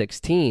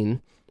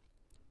 2016,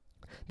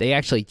 they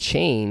actually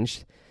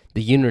changed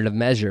the unit of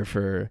measure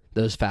for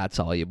those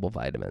fat-soluble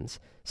vitamins.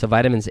 So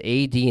vitamins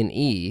A, D, and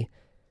E,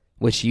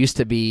 which used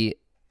to be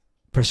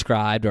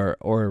prescribed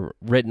or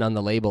written on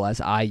the label as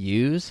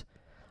IUs,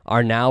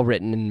 are now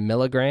written in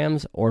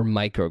milligrams or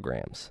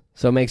micrograms.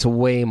 So it makes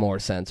way more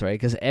sense, right?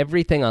 Because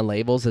everything on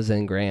labels is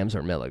in grams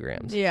or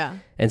milligrams. Yeah.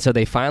 And so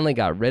they finally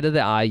got rid of the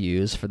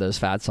IUs for those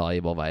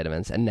fat-soluble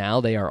vitamins, and now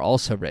they are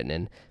also written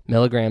in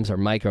milligrams or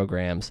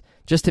micrograms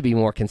just to be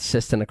more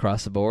consistent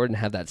across the board and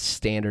have that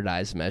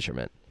standardized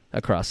measurement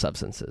across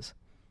substances.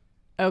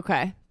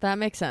 Okay, that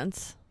makes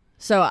sense.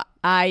 So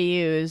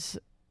IUs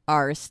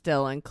are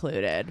still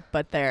included,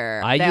 but they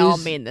all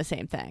mean the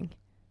same thing.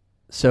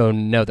 So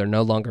no, they're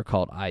no longer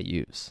called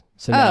IUs.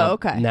 So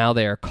now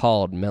they are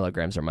called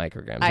milligrams or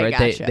micrograms, right?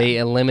 Gotcha. They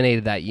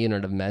eliminated that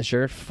unit of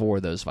measure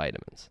for those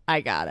vitamins. I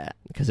got it.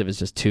 Because it was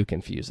just too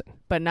confusing.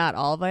 But not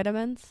all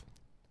vitamins?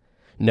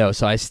 No,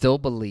 so I still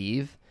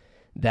believe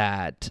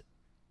that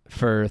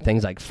for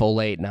things like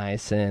folate,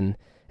 niacin,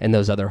 and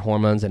those other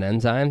hormones and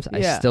enzymes,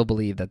 I still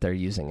believe that they're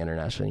using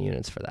international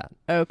units for that.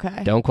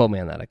 Okay. Don't quote me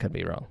on that. I could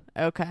be wrong.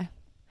 Okay.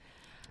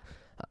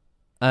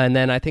 And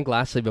then I think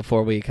lastly,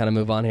 before we kind of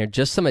move on here,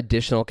 just some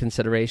additional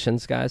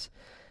considerations, guys.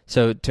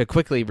 So to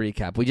quickly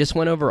recap, we just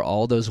went over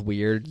all those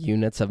weird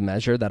units of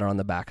measure that are on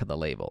the back of the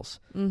labels,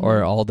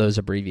 or all those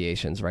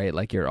abbreviations, right?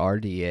 Like your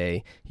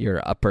RDA,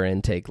 your upper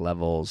intake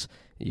levels,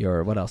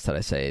 your, what else did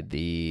I say?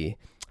 The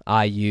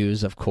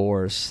IUs, of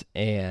course,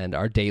 and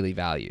our daily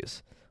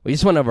values. We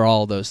just went over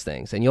all those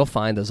things, and you'll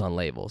find those on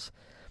labels.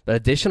 But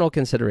additional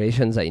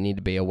considerations that you need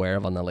to be aware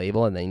of on the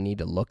label and that you need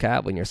to look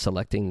at when you're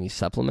selecting these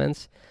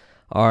supplements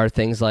are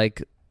things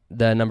like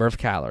the number of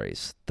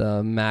calories,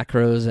 the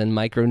macros and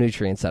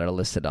micronutrients that are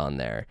listed on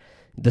there,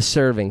 the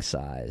serving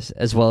size,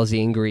 as well as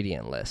the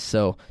ingredient list.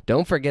 So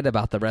don't forget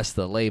about the rest of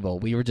the label.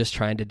 We were just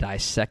trying to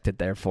dissect it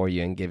there for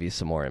you and give you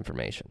some more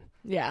information.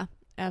 Yeah,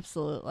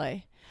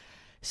 absolutely.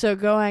 So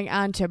going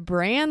on to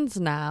brands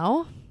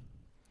now.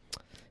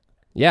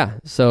 Yeah,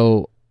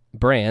 so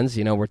brands,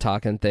 we're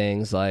talking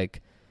things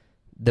like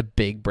the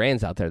big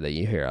brands out there that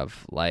you hear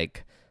of,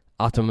 like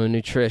Optimum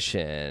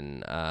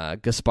Nutrition,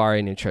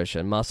 Gaspari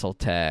Nutrition, Muscle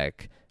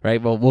Tech,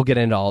 right? Well, we'll get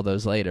into all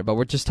those later, but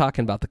we're just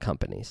talking about the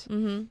companies.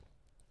 Mm-hmm.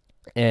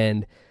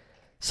 And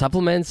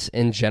supplements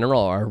in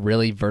general are a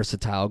really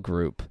versatile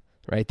group,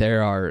 right?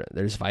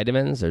 There's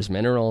vitamins, there's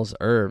minerals,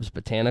 herbs,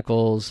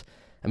 botanicals,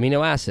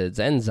 amino acids,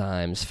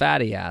 enzymes,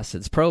 fatty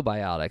acids,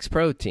 probiotics,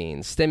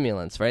 proteins,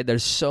 stimulants, right?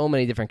 There's so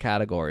many different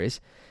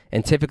categories.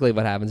 And typically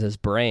what happens is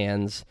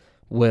brands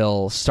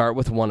will start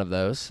with one of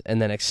those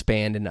and then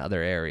expand into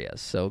other areas.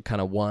 So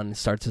kind of one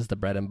starts as the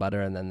bread and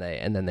butter, and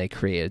then they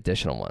create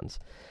additional ones.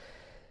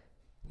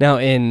 Now,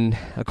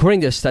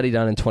 according to a study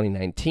done in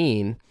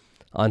 2019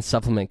 on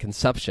supplement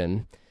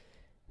consumption,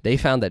 they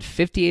found that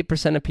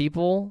 58% of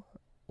people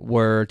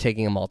were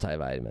taking a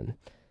multivitamin.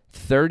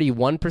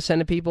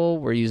 31% of people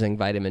were using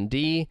vitamin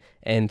D,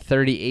 and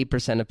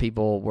 38% of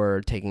people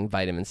were taking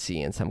vitamin C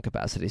in some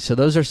capacity. So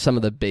those are some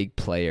of the big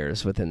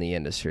players within the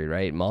industry,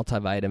 right?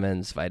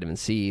 Multivitamins, vitamin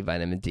C,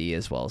 vitamin D,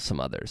 as well as some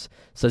others.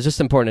 So it's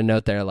just important to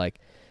note there, like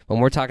when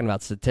we're talking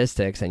about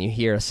statistics and you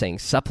hear us saying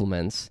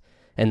supplements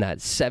and that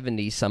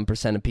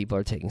 70-some% of people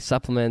are taking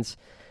supplements,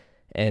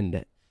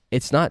 and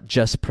it's not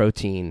just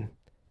protein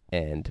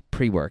and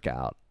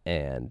pre-workout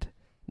and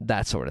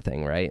that sort of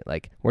thing, right?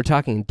 Like we're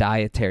talking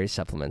dietary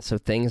supplements. So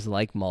things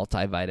like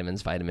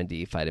multivitamins, vitamin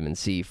D, vitamin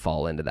C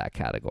fall into that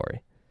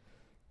category.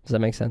 Does that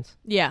make sense?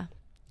 Yeah.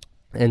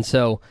 And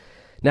so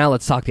now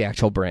let's talk the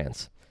actual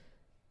brands.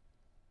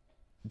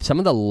 Some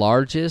of the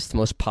largest,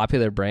 most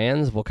popular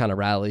brands, we'll kind of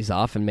rattle these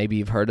off, and maybe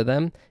you've heard of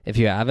them. If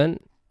you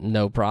haven't,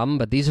 no problem.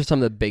 But these are some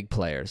of the big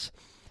players.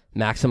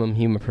 Maximum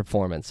Human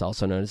Performance,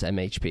 also known as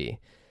MHP.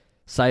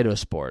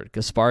 Cytosport,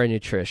 Gaspari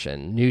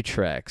Nutrition,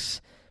 Nutrex,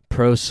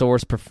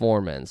 ProSource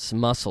Performance,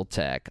 Muscle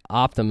Tech,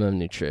 Optimum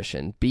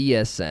Nutrition,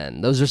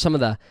 BSN. Those are some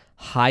of the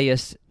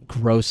highest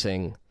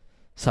grossing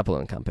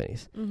supplement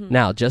companies. Mm-hmm.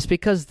 Now, just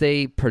because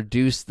they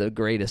produce the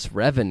greatest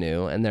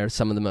revenue and they're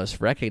some of the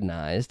most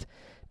recognized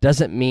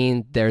doesn't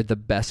mean they're the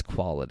best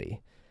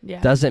quality.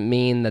 Yeah. Doesn't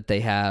mean that they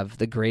have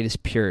the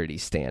greatest purity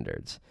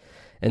standards.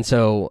 And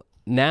so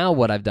now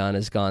what I've done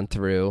is gone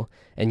through,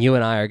 and you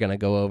and I are going to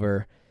go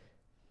over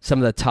some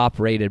of the top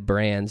rated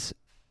brands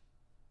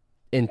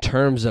in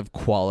terms of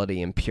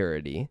quality and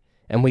purity.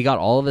 And we got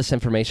all of this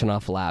information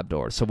off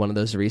LabDoor, so one of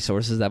those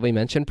resources that we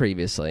mentioned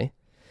previously.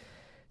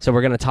 So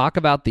we're going to talk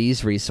about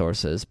these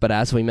resources, but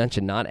as we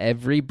mentioned, not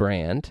every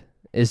brand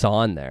is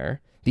on there.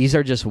 These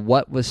are just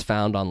what was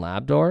found on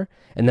LabDoor,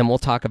 and then we'll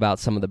talk about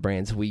some of the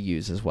brands we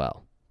use as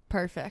well.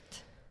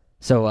 Perfect.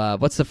 So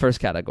what's the first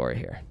category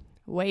here?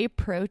 Whey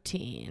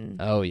protein.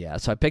 Oh, yeah.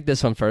 So I picked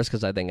this one first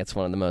because I think it's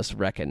one of the most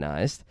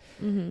recognized.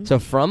 Mm-hmm. So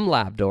from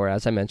LabDoor,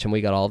 as I mentioned, we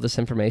got all this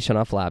information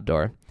off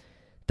LabDoor.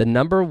 The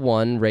number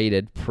one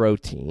rated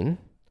protein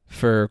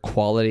for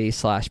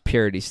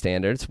quality/purity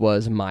standards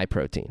was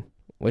MyProtein,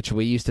 which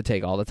we used to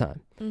take all the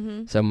time.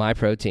 Mm-hmm. So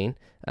MyProtein,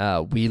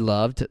 we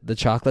loved the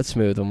chocolate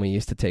smooth when we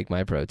used to take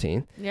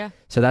MyProtein. Yeah.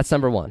 So that's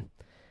number one.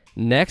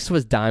 Next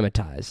was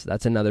Dymatize.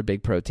 That's another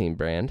big protein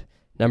brand.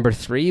 Number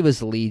 3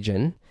 was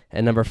Legion.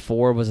 And number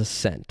 4 was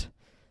Ascent.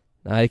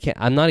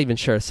 I'm not even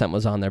sure Ascent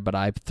was on there, but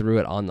I threw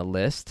it on the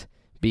list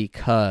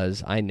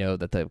because I know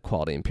that the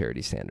quality and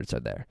purity standards are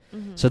there.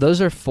 So those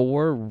are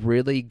 4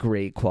 really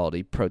great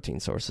quality protein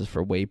sources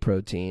for whey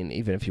protein.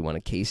 Even if you want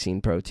a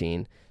casein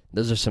protein,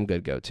 those are some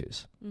good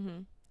go-tos.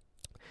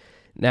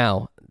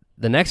 Now,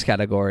 the next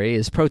category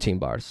is protein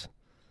bars.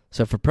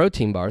 So for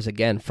protein bars,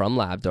 again, from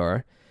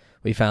Labdoor,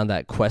 we found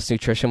that Quest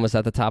Nutrition was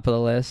at the top of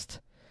the list.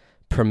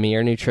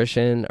 Premier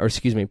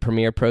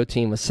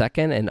Protein was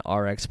second, and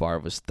RX Bar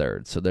was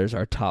third. So there's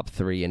our top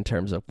 3 in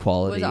terms of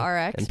quality. Was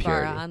RX and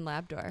Bar purity. on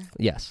Labdoor?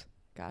 Yes.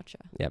 Gotcha.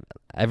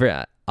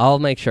 Yeah. I'll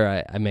make sure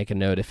I make a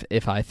note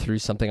if I threw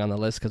something on the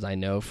list, because I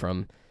know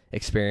from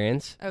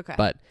experience. Okay.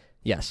 But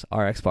yes,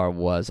 RX Bar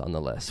was on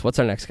the list. What's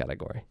our next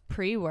category?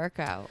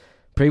 Pre-workout.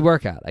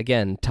 Pre-workout.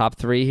 Again, top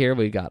 3 here.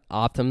 We've got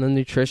Optimum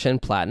Nutrition,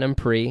 Platinum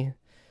Pre,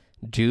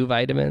 Do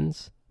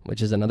Vitamins,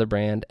 which is another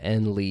brand,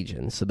 and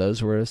Legion. So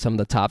those were some of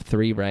the top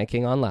 3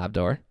 ranking on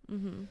Labdoor.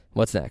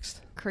 What's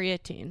next?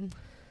 Creatine.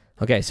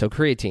 Okay, so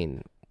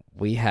creatine.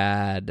 We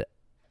had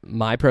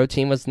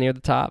MyProtein was near the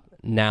top,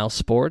 Now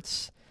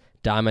Sports,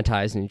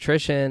 Diamantized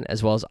Nutrition,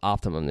 as well as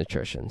Optimum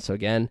Nutrition. So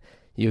again,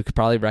 you could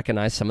probably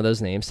recognize some of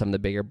those names, some of the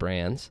bigger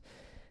brands.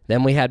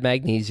 Then we had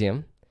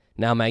magnesium.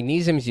 Now,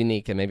 magnesium is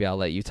unique, and maybe I'll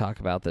let you talk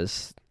about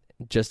this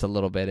just a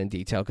little bit in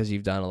detail because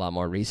you've done a lot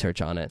more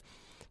research on it.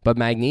 But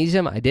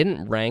magnesium, I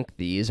didn't rank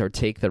these or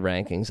take the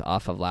rankings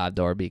off of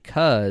Labdoor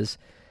because,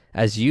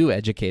 as you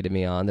educated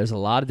me on, there's a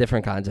lot of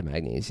different kinds of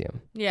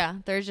magnesium. Yeah,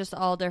 there's just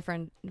all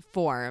different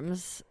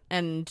forms,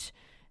 and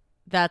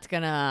that's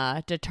going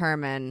to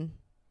determine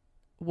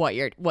what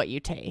you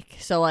take.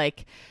 So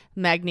like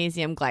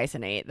magnesium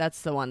glycinate,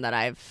 that's the one that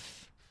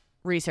I've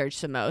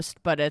researched the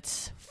most, but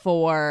it's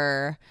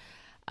for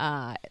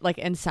like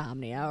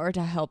insomnia or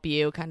to help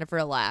you kind of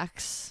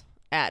relax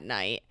at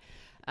night.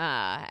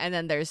 And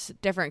then there's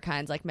different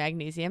kinds like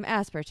magnesium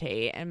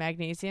aspartate and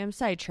magnesium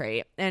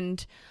citrate,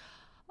 and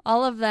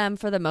all of them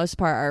for the most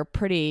part are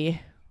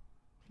pretty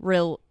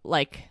real,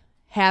 like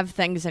have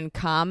things in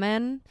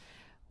common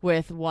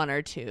with 1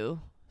 or 2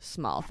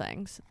 small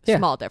things,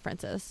 small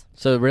differences.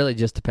 So it really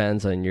just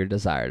depends on your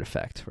desired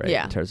effect, right?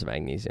 Yeah. In terms of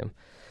magnesium.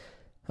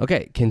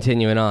 Okay,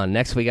 continuing on.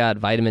 Next, we got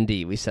vitamin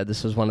D. We said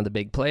this was one of the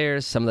big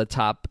players. Some of the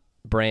top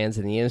brands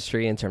in the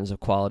industry in terms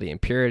of quality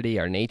and purity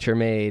are Nature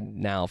Made,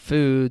 Now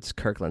Foods,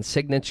 Kirkland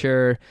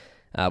Signature,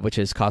 which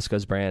is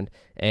Costco's brand,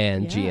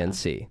 and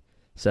GNC.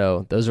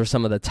 So those are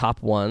some of the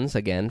top ones,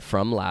 again,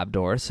 from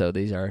Labdoor. So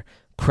these are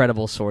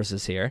credible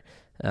sources here.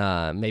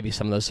 Maybe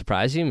some of those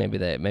surprise you. Maybe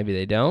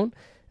they don't.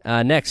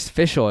 Next,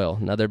 fish oil,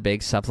 another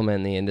big supplement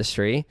in the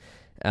industry.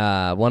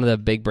 One of the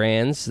big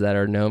brands that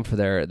are known for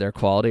their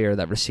quality or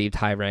that received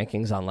high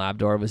rankings on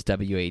Labdoor was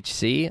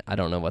WHC. I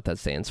don't know what that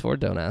stands for.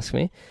 Don't ask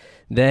me.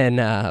 Then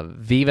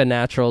Viva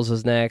Naturals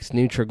was next,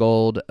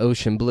 Nutrigold,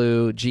 Ocean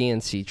Blue,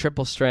 GNC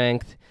Triple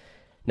Strength.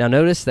 Now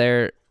notice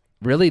there,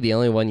 really the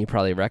only one you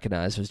probably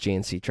recognize was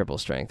GNC Triple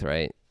Strength,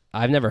 right?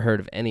 I've never heard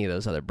of any of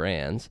those other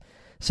brands.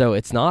 So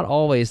it's not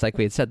always, like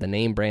we had said, the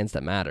name brands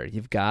that matter.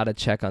 You've got to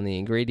check on the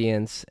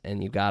ingredients,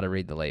 and you've got to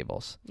read the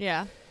labels.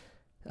 Yeah.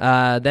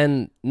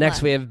 Then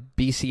next we have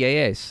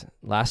BCAAs,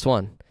 last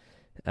one.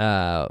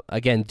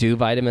 Again, Do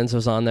Vitamins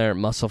was on there,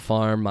 Muscle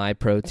Farm,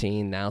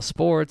 MyProtein, Now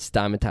Sports,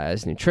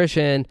 Diamantized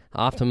Nutrition,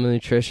 Optimum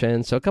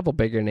Nutrition. So a couple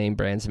bigger name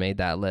brands made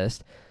that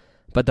list.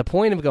 But the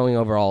point of going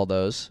over all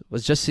those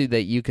was just so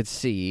that you could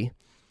see,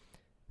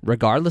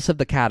 regardless of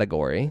the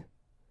category,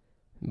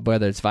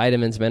 whether it's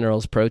vitamins,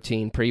 minerals,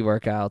 protein,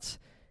 pre-workouts,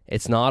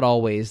 it's not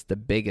always the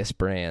biggest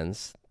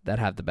brands that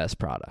have the best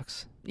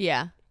products.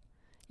 Yeah.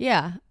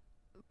 Yeah.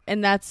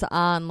 And that's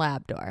on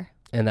Labdoor.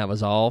 And that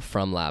was all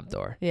from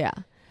Labdoor. Yeah.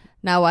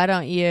 Now, why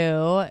don't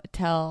you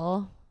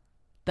tell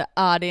the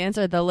audience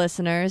or the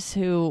listeners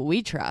who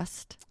we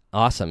trust?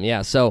 Awesome.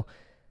 Yeah. So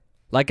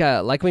like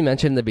we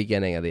mentioned in the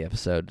beginning of the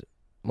episode,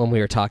 when we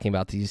were talking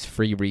about these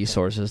free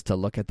resources to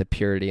look at the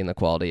purity and the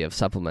quality of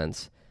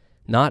supplements,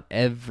 not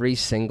every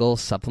single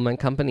supplement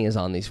company is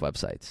on these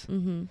websites.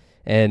 Mm-hmm.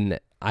 And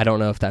I don't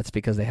know if that's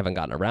because they haven't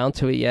gotten around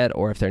to it yet,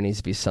 or if there needs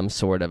to be some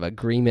sort of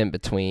agreement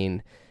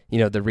between,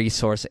 the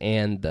resource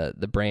and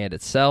the brand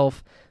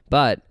itself.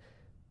 But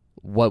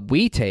what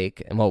we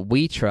take and what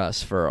we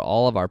trust for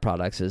all of our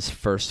products is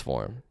First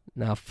Form.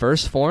 Now,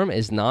 First Form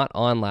is not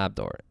on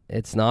Labdoor.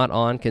 It's not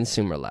on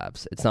Consumer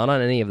Labs. It's not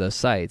on any of those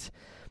sites.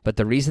 But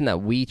the reason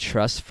that we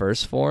trust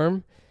First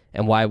Form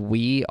and why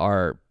we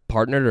are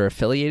partnered or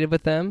affiliated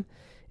with them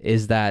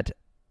is that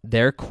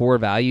their core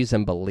values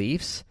and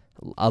beliefs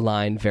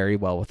align very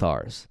well with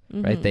ours,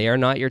 Mm-hmm. right? They are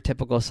not your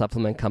typical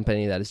supplement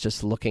company that is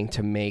just looking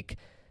to make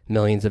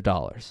millions of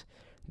dollars.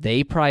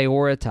 They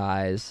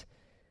prioritize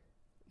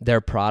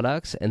their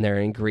products and their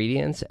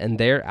ingredients, and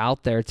they're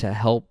out there to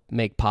help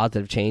make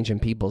positive change in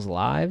people's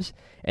lives.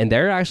 And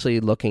they're actually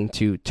looking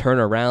to turn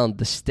around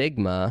the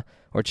stigma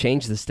or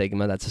change the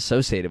stigma that's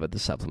associated with the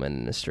supplement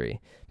industry,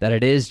 that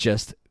it is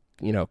just,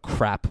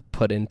 crap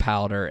put in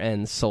powder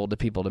and sold to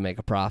people to make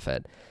a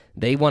profit.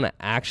 They want to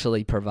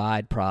actually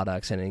provide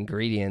products and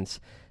ingredients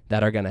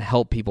that are going to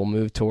help people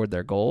move toward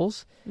their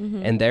goals.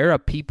 Mm-hmm. And they're a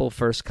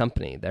people-first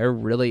company. They're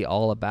really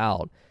all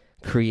about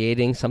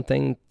creating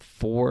something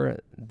for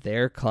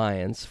their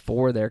clients,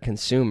 for their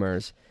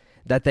consumers,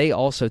 that they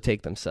also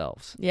take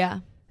themselves. Yeah.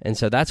 And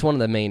so that's one of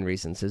the main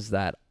reasons, is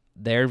that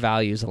their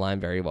values align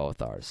very well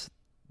with ours.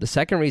 The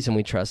second reason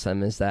we trust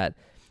them is that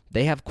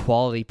they have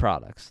quality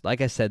products.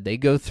 Like I said, they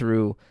go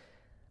through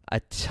a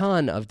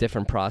ton of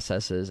different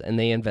processes, and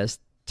they invest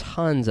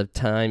tons of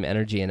time,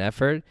 energy, and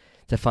effort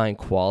to find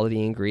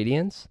quality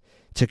ingredients,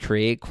 to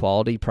create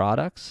quality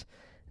products.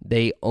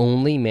 They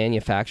only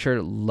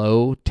manufacture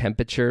low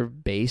temperature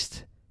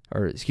based,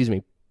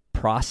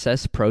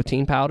 processed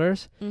protein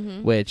powders,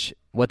 which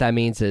what that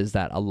means is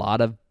that a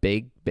lot of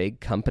big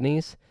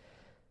companies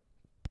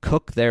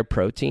cook their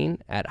protein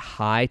at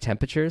high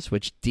temperatures,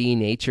 which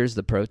denatures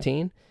the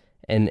protein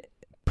and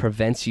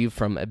prevents you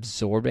from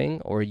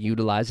absorbing or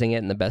utilizing it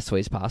in the best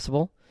ways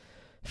possible.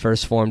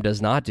 First Form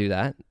does not do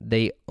that.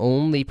 They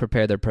only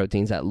prepare their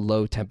proteins at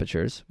low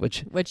temperatures,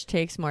 which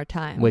takes more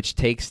time. Which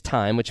takes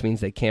time, which means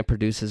they can't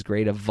produce as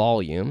great of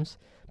volumes,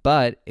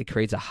 but it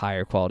creates a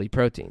higher quality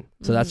protein.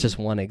 So that's just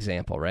one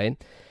example,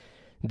 right?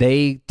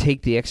 They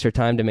take the extra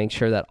time to make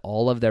sure that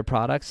all of their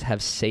products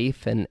have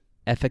safe and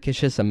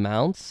efficacious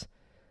amounts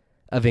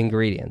of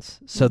ingredients.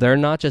 So they're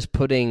not just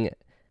putting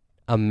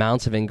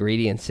amounts of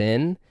ingredients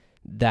in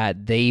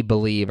that they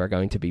believe are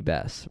going to be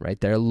best, right?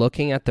 They're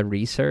looking at the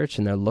research,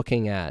 and they're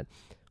looking at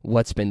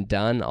what's been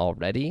done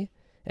already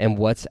and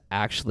what's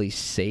actually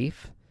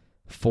safe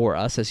for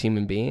us as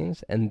human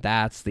beings, and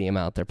that's the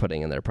amount they're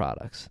putting in their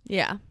products.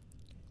 Yeah.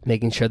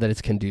 Making sure that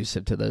it's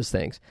conducive to those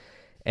things.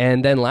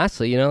 And then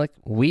lastly,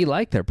 we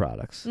like their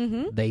products.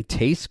 They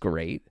taste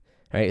great,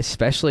 right?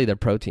 Especially their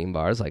protein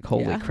bars. Like,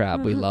 holy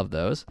crap, we love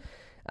those,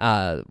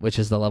 which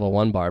is the level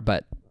 1 bar.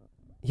 But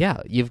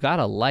yeah, you've got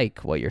to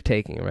like what you're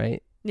taking,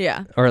 right?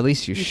 Yeah. Or at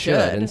least you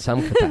should in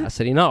some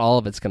capacity. Not all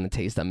of it's going to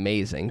taste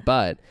amazing,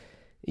 but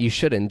you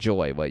should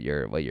enjoy what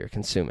you're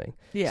consuming.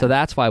 Yeah. So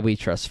that's why we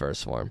trust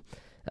First Form.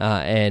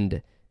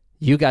 And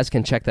you guys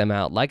can check them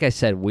out. Like I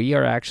said, we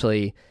are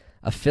actually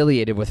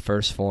affiliated with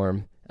First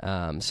Form.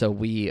 So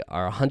we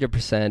are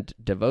 100%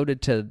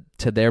 devoted to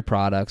their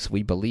products.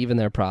 We believe in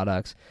their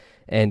products.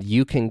 And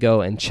you can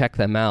go and check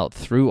them out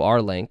through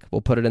our link.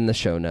 We'll put it in the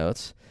show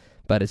notes.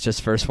 But it's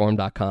just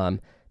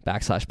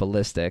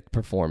firstform.com/ballistic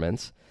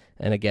performance.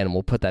 And again,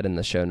 we'll put that in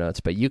the show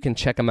notes. But you can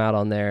check them out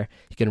on there.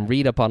 You can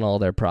read up on all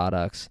their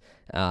products.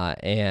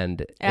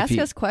 And ask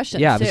us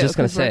questions, I was just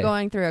going to say. We're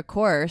going through a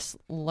course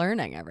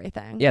learning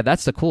everything. Yeah,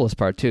 that's the coolest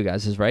part too,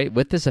 guys, is right?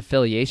 With this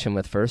affiliation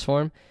with First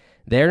Form,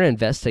 they're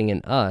investing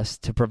in us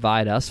to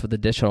provide us with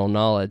additional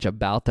knowledge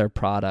about their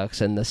products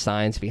and the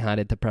science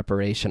behind it, the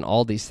preparation,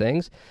 all these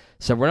things.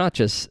 So we're not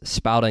just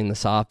spouting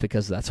this off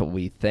because that's what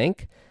we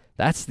think.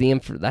 That's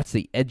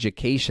the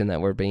education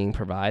that we're being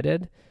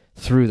provided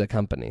through the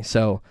company.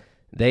 So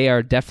they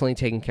are definitely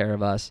taking care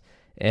of us.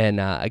 And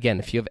again,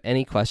 if you have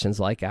any questions,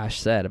 like Ash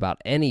said,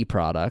 about any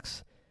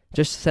products,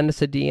 just send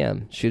us a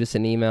DM, shoot us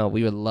an email.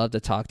 We would love to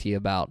talk to you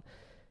about,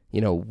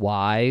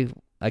 why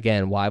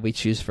we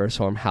choose First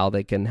Form, how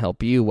they can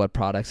help you, what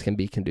products can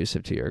be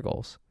conducive to your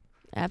goals.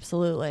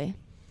 Absolutely.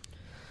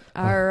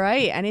 All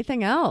right.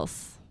 Anything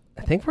else?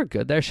 I think we're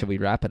good there. Should we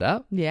wrap it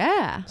up?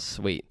 Yeah.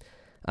 Sweet.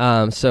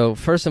 So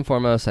first and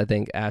foremost, I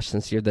think, Ash,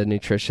 since you're the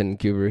nutrition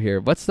guru here,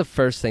 what's the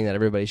first thing that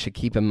everybody should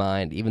keep in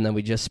mind, even though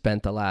we just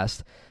spent the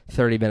last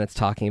 30 minutes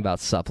talking about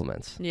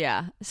supplements?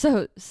 Yeah.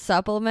 So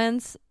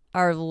supplements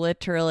are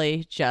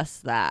literally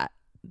just that.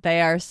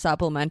 They are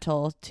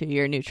supplemental to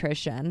your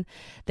nutrition.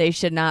 They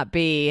should not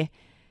be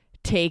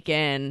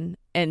taken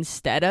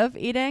instead of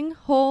eating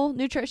whole,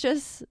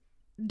 nutritious,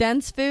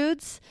 dense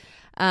foods.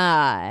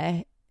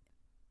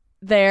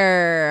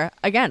 They're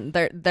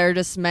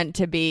just meant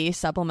to be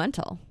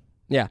supplemental.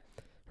 Yeah,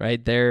 right.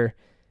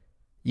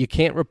 You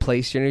can't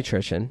replace your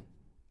nutrition.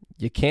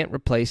 You can't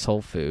replace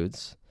whole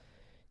foods.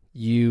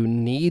 You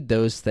need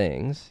those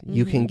things.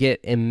 You can get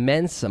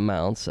immense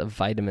amounts of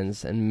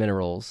vitamins and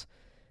minerals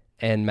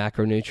and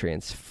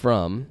macronutrients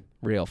from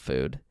real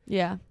food.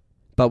 Yeah.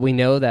 But we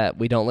know that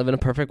we don't live in a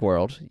perfect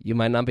world. You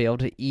might not be able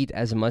to eat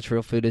as much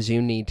real food as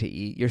you need to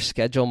eat. Your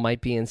schedule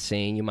might be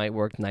insane. You might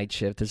work night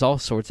shift. There's all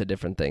sorts of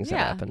different things that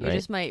happen, right? You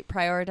just might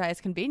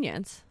prioritize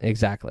convenience.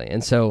 Exactly.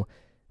 And so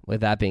with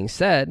that being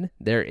said,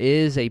 there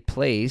is a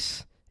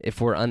place,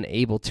 if we're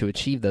unable to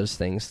achieve those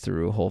things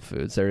through whole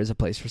foods, there is a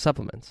place for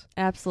supplements.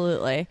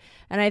 Absolutely.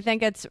 And I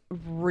think it's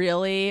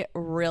really,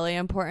 really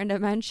important to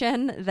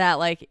mention that,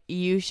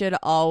 you should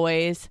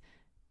always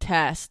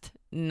test,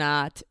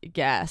 not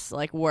guess.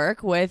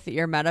 Work with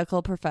your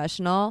medical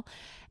professional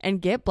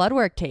and get blood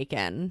work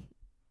taken.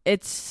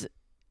 It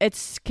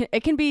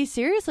can be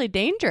seriously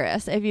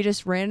dangerous if you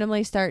just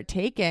randomly start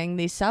taking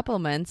these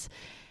supplements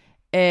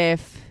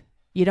if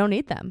you don't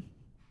need them.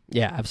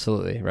 Yeah,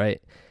 absolutely.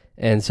 Right.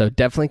 And so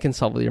definitely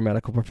consult with your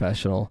medical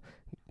professional.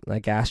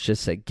 Like Ash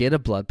just said, get a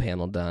blood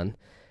panel done.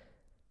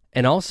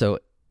 And also,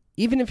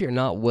 even if you're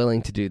not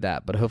willing to do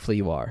that, but hopefully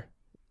you are,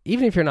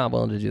 even if you're not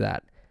willing to do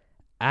that,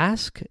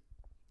 ask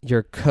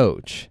your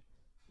coach,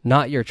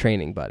 not your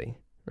training buddy,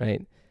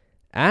 right?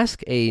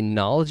 Ask a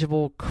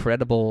knowledgeable,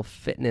 credible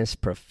fitness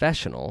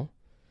professional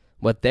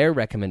what their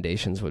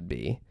recommendations would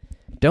be.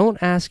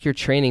 Don't ask your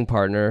training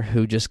partner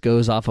who just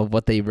goes off of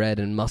what they read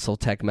in Muscle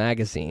Tech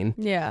magazine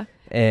Yeah.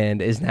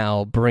 and is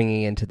now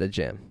bringing into the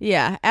gym.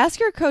 Yeah. Ask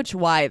your coach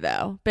why,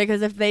 though,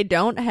 because if they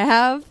don't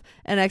have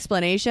an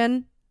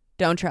explanation,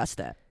 don't trust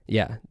it.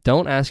 Yeah.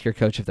 Don't ask your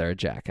coach if they're a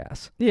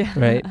jackass, Yeah.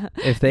 right?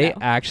 If they No.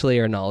 actually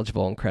are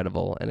knowledgeable and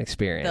credible and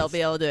experienced. They'll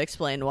be able to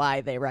explain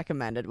why they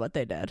recommended what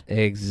they did.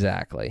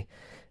 Exactly.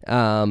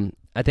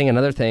 I think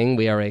another thing,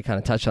 we already kind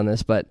of touched on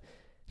this, but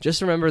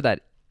just remember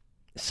that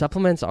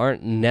supplements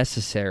aren't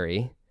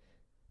necessary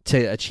to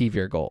achieve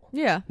your goal.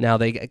 Yeah. Now,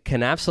 they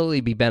can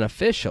absolutely be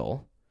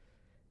beneficial,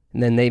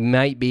 and then they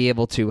might be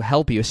able to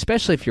help you,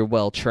 especially if you're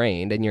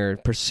well-trained and you're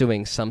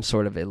pursuing some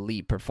sort of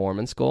elite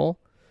performance goal.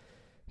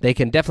 They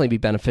can definitely be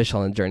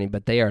beneficial in the journey,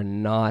 but they are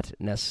not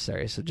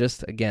necessary. So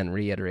just, again,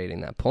 reiterating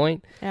that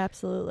point.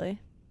 Absolutely.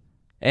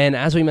 And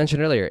as we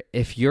mentioned earlier,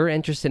 if you're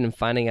interested in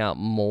finding out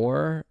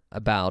more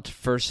about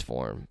First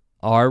Form,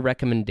 our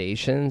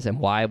recommendations, and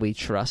why we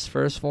trust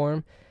First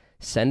Form,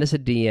 send us a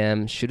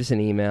DM, shoot us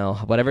an email,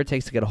 whatever it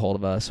takes to get a hold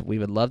of us. We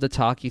would love to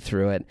talk you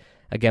through it.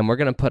 Again, we're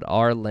going to put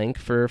our link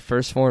for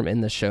First Form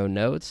in the show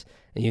notes,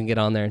 and you can get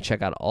on there and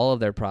check out all of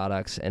their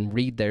products and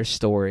read their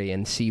story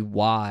and see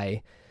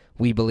why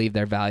we believe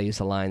their values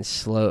align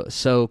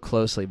so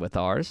closely with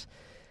ours.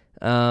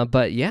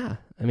 But yeah,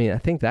 I mean, I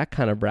think that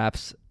kind of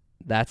wraps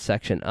that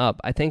section up.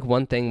 I think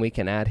one thing we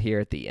can add here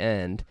at the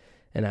end,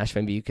 and Ash,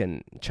 maybe you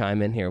can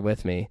chime in here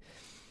with me.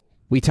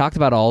 We talked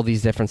about all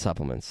these different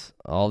supplements,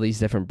 all these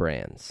different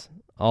brands,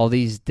 all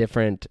these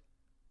different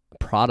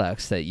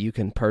products that you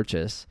can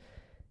purchase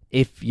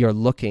if you're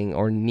looking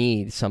or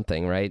need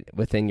something, right,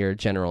 within your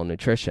general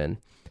nutrition.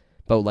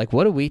 But like,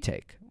 what do we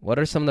take? What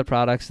are some of the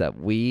products that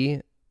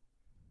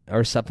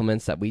or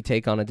supplements that we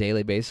take on a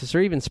daily basis or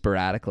even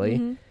sporadically?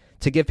 Mm-hmm.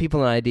 To give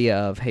people an idea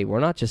of, hey,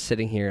 we're not just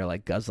sitting here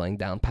like guzzling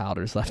down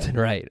powders left and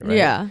right?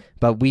 Yeah.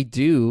 But we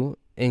do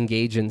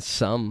engage in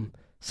some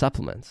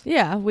supplements.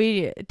 Yeah.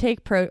 We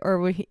take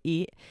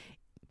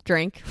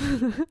drink,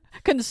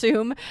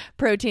 consume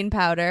protein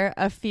powder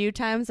a few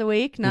times a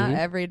week, not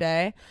every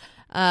day.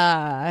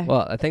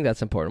 Well, I think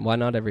that's important. Why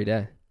not every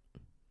day?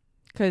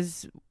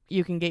 Because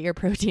you can get your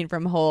protein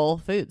from Whole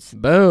Foods.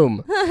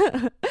 Boom.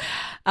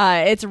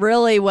 It's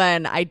really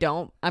when I'm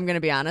going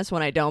to be honest,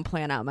 when I don't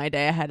plan out my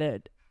day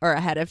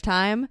ahead of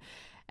time,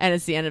 and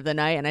it's the end of the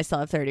night and I still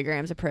have 30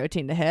 grams of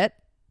protein to hit,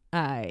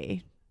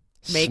 I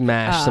make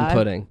smash some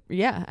pudding.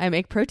 Yeah, I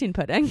make protein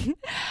pudding.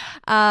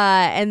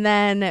 And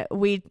then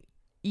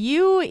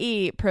you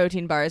eat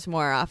protein bars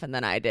more often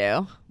than I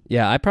do.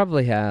 Yeah, I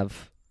probably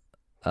have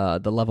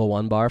the level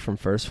 1 bar from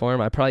First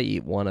Form. I probably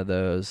eat one of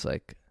those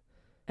like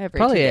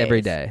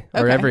every day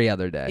or every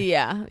other day.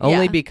 Yeah.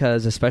 Only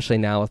because, especially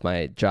now with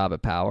my job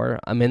at Power,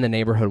 I'm in the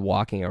neighborhood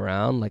walking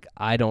around. Like,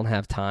 I don't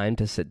have time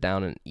to sit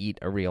down and eat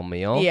a real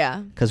meal.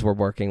 Yeah. Because we're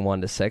working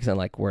 1 to 6 and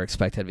like we're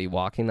expected to be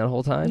walking that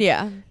whole time.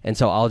 Yeah. And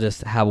so I'll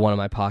just have one in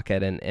my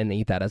pocket and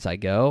eat that as I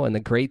go. And the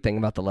great thing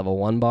about the level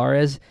 1 bar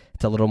is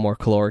it's a little more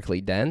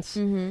calorically dense.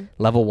 Mm-hmm.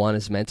 Level 1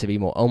 is meant to be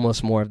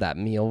almost more of that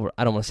meal.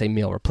 I don't want to say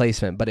meal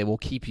replacement, but it will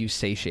keep you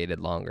satiated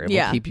longer. It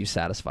will keep you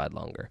satisfied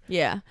longer.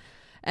 Yeah.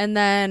 And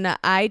then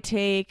I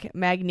take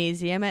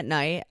magnesium at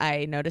night.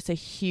 I notice a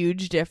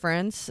huge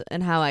difference in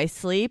how I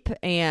sleep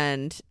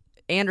and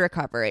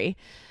recovery.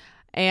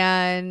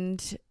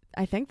 And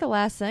I think the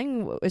last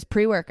thing was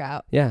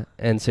pre-workout. Yeah.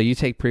 And so you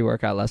take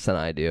pre-workout less than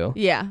I do.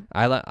 Yeah.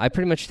 I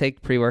pretty much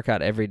take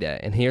pre-workout every day.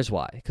 And here's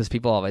why. Because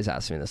people always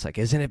ask me this, like,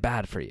 isn't it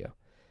bad for you?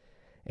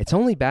 It's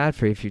only bad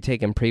for you if you're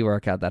taking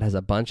pre-workout that has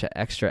a bunch of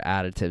extra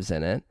additives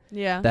in it.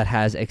 Yeah. That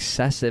has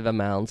excessive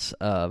amounts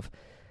of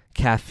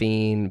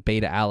caffeine,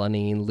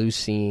 beta-alanine,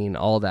 leucine,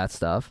 all that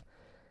stuff.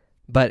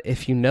 But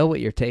if you know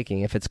what you're taking,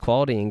 if it's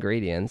quality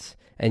ingredients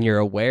and you're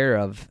aware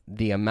of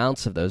the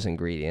amounts of those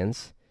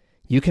ingredients,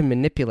 you can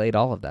manipulate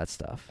all of that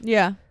stuff.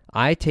 Yeah.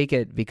 I take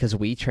it because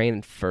we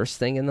train first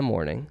thing in the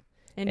morning.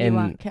 And you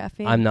want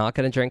caffeine? I'm not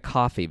going to drink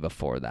coffee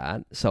before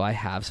that, so I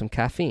have some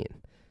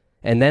caffeine.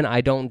 And then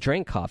I don't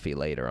drink coffee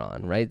later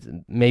on, right?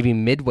 Maybe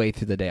midway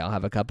through the day I'll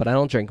have a cup, but I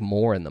don't drink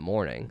more in the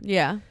morning.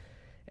 Yeah.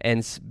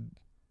 And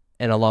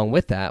along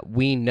with that,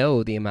 we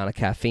know the amount of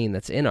caffeine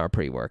that's in our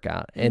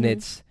pre-workout. And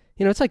it's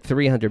like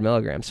 300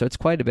 milligrams. So it's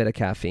quite a bit of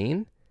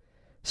caffeine.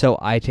 So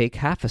I take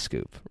half a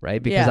scoop,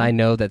 right? Because I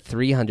know that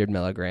 300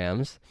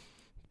 milligrams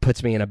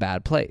puts me in a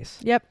bad place.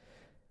 Yep.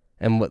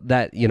 And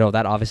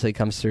that obviously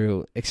comes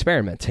through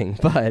experimenting.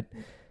 But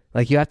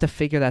like, you have to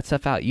figure that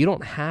stuff out. You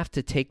don't have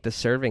to take the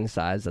serving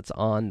size that's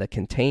on the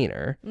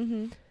container.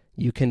 Mm-hmm.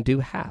 You can do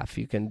half.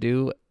 You can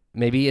do...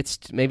 Maybe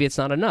it's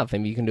not enough.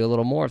 Maybe you can do a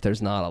little more if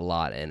there's not a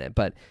lot in it.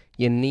 But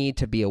you need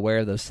to be aware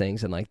of those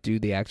things and like do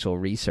the actual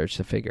research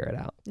to figure it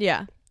out.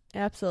 Yeah,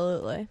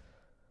 absolutely.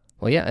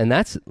 Well, yeah, and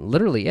that's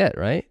literally it,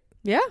 right?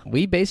 Yeah.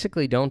 We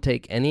basically don't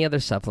take any other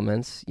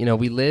supplements. You know,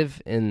 we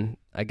live in,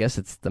 I guess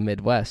it's the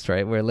Midwest,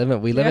 right? We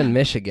live in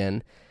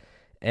Michigan,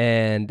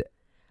 and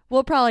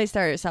we'll probably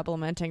start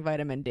supplementing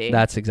vitamin D.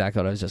 That's exactly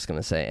what I was just going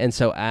to say. And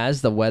so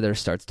as the weather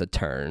starts to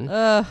turn,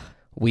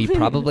 we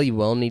probably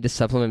will need to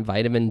supplement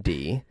vitamin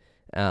D.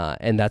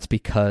 And that's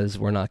because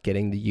we're not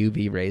getting the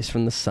UV rays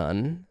from the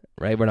sun,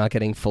 right? We're not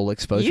getting full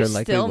exposure You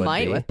like we still would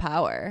might be. with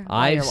power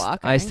while you're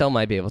walking. I still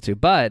might be able to,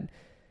 but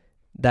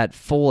that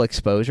full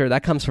exposure,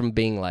 that comes from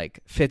being like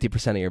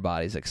 50% of your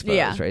body's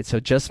exposed, right? So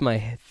just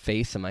my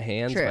face and my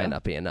hands might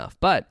not be enough,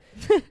 but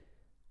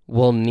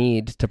we'll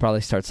need to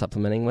probably start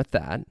supplementing with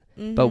that.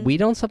 But we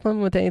don't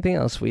supplement with anything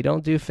else. We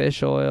don't do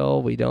fish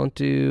oil. We don't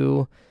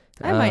do...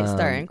 I might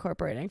start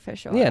incorporating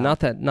fish oil. Yeah, not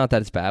that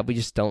it's bad. We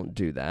just don't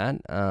do that.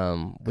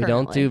 We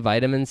don't do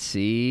vitamin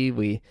C.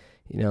 We,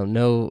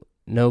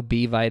 no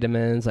B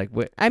vitamins.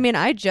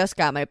 I just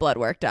got my blood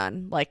work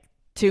done like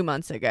 2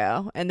 months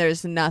ago, and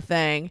there's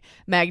nothing.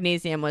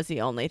 Magnesium was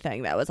the only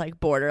thing that was like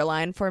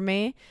borderline for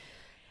me.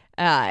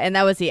 And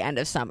that was the end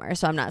of summer,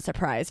 so I'm not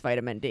surprised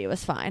vitamin D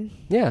was fine.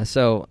 Yeah,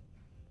 so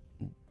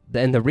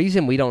and the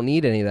reason we don't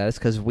need any of that is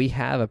because we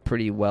have a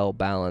pretty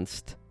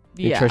well-balanced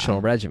nutritional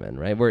regimen,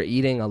 right? We're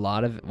eating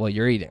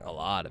you're eating a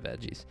lot of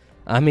veggies.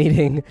 I'm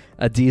eating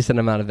a decent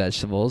amount of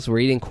vegetables. We're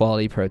eating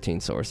quality protein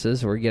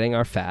sources. We're getting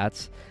our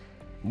fats.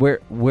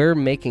 We're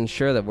making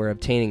sure that we're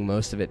obtaining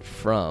most of it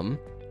from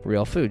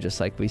real food, just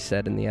like we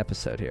said in the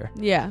episode here.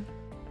 Yeah.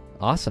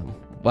 Awesome.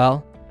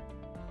 Well,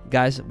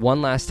 guys,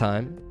 one last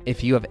time,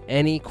 if you have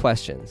any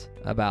questions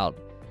about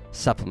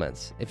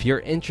supplements, if you're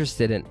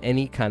interested in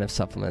any kind of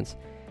supplements,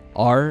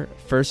 our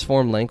First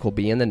Form link will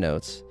be in the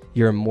notes.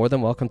 You're more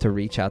than welcome to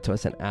reach out to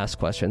us and ask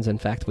questions. In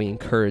fact, we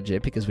encourage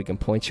it because we can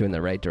point you in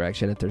the right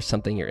direction if there's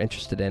something you're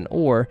interested in,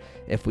 or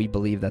if we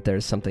believe that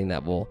there's something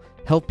that will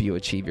help you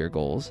achieve your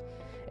goals.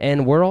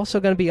 And we're also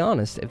going to be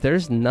honest. If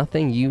there's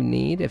nothing you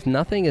need, if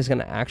nothing is going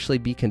to actually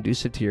be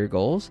conducive to your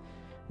goals,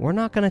 we're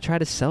not going to try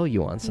to sell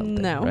you on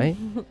something, right?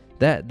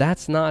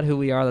 That's not who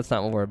we are. That's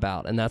not what we're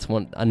about. And that's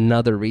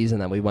another reason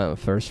that we went with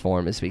First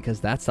Form, is because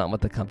that's not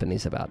what the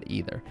company's about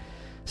either.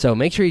 So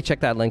make sure you check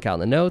that link out in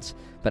the notes.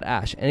 But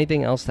Ash,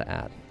 anything else to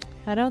add?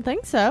 I don't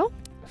think so.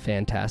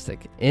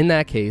 Fantastic. In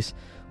that case,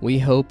 we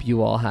hope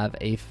you all have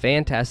a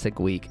fantastic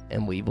week,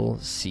 and we will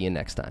see you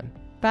next time.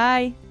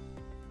 Bye.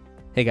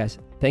 Hey guys,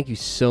 thank you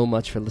so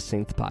much for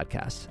listening to the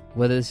podcast.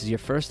 Whether this is your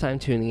first time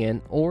tuning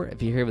in, or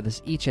if you're here with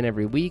us each and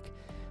every week,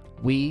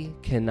 we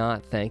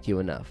cannot thank you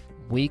enough.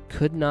 We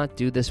could not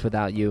do this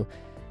without you.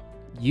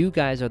 You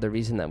guys are the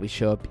reason that we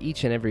show up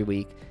each and every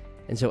week.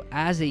 And so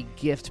as a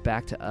gift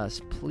back to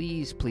us,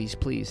 please, please,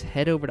 please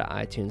head over to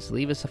iTunes,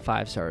 leave us a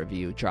 5-star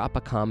review, drop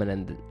a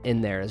comment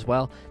in there as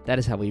well. That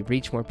is how we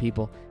reach more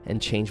people and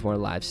change more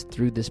lives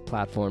through this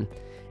platform.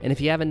 And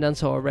if you haven't done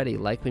so already,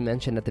 like we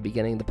mentioned at the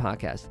beginning of the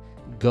podcast,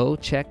 go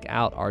check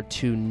out our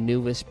 2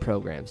 newest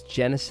programs,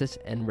 Genesis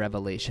and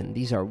Revelation.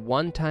 These are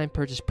one-time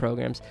purchase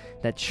programs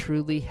that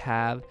truly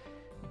have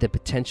the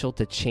potential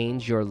to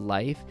change your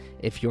life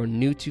if you're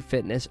new to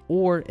fitness,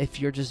 or if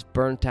you're just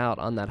burnt out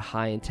on that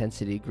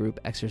high-intensity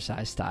group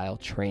exercise style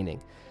training.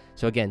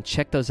 So again,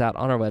 check those out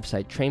on our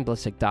website,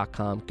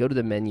 trainballistic.com. Go to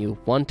the menu,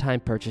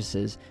 one-time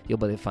purchases. You'll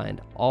be able to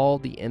find all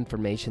the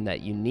information that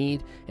you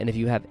need. And if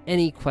you have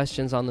any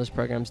questions on those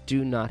programs,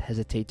 do not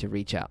hesitate to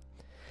reach out.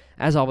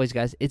 As always,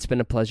 guys, it's been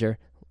a pleasure.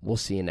 We'll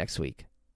see you next week.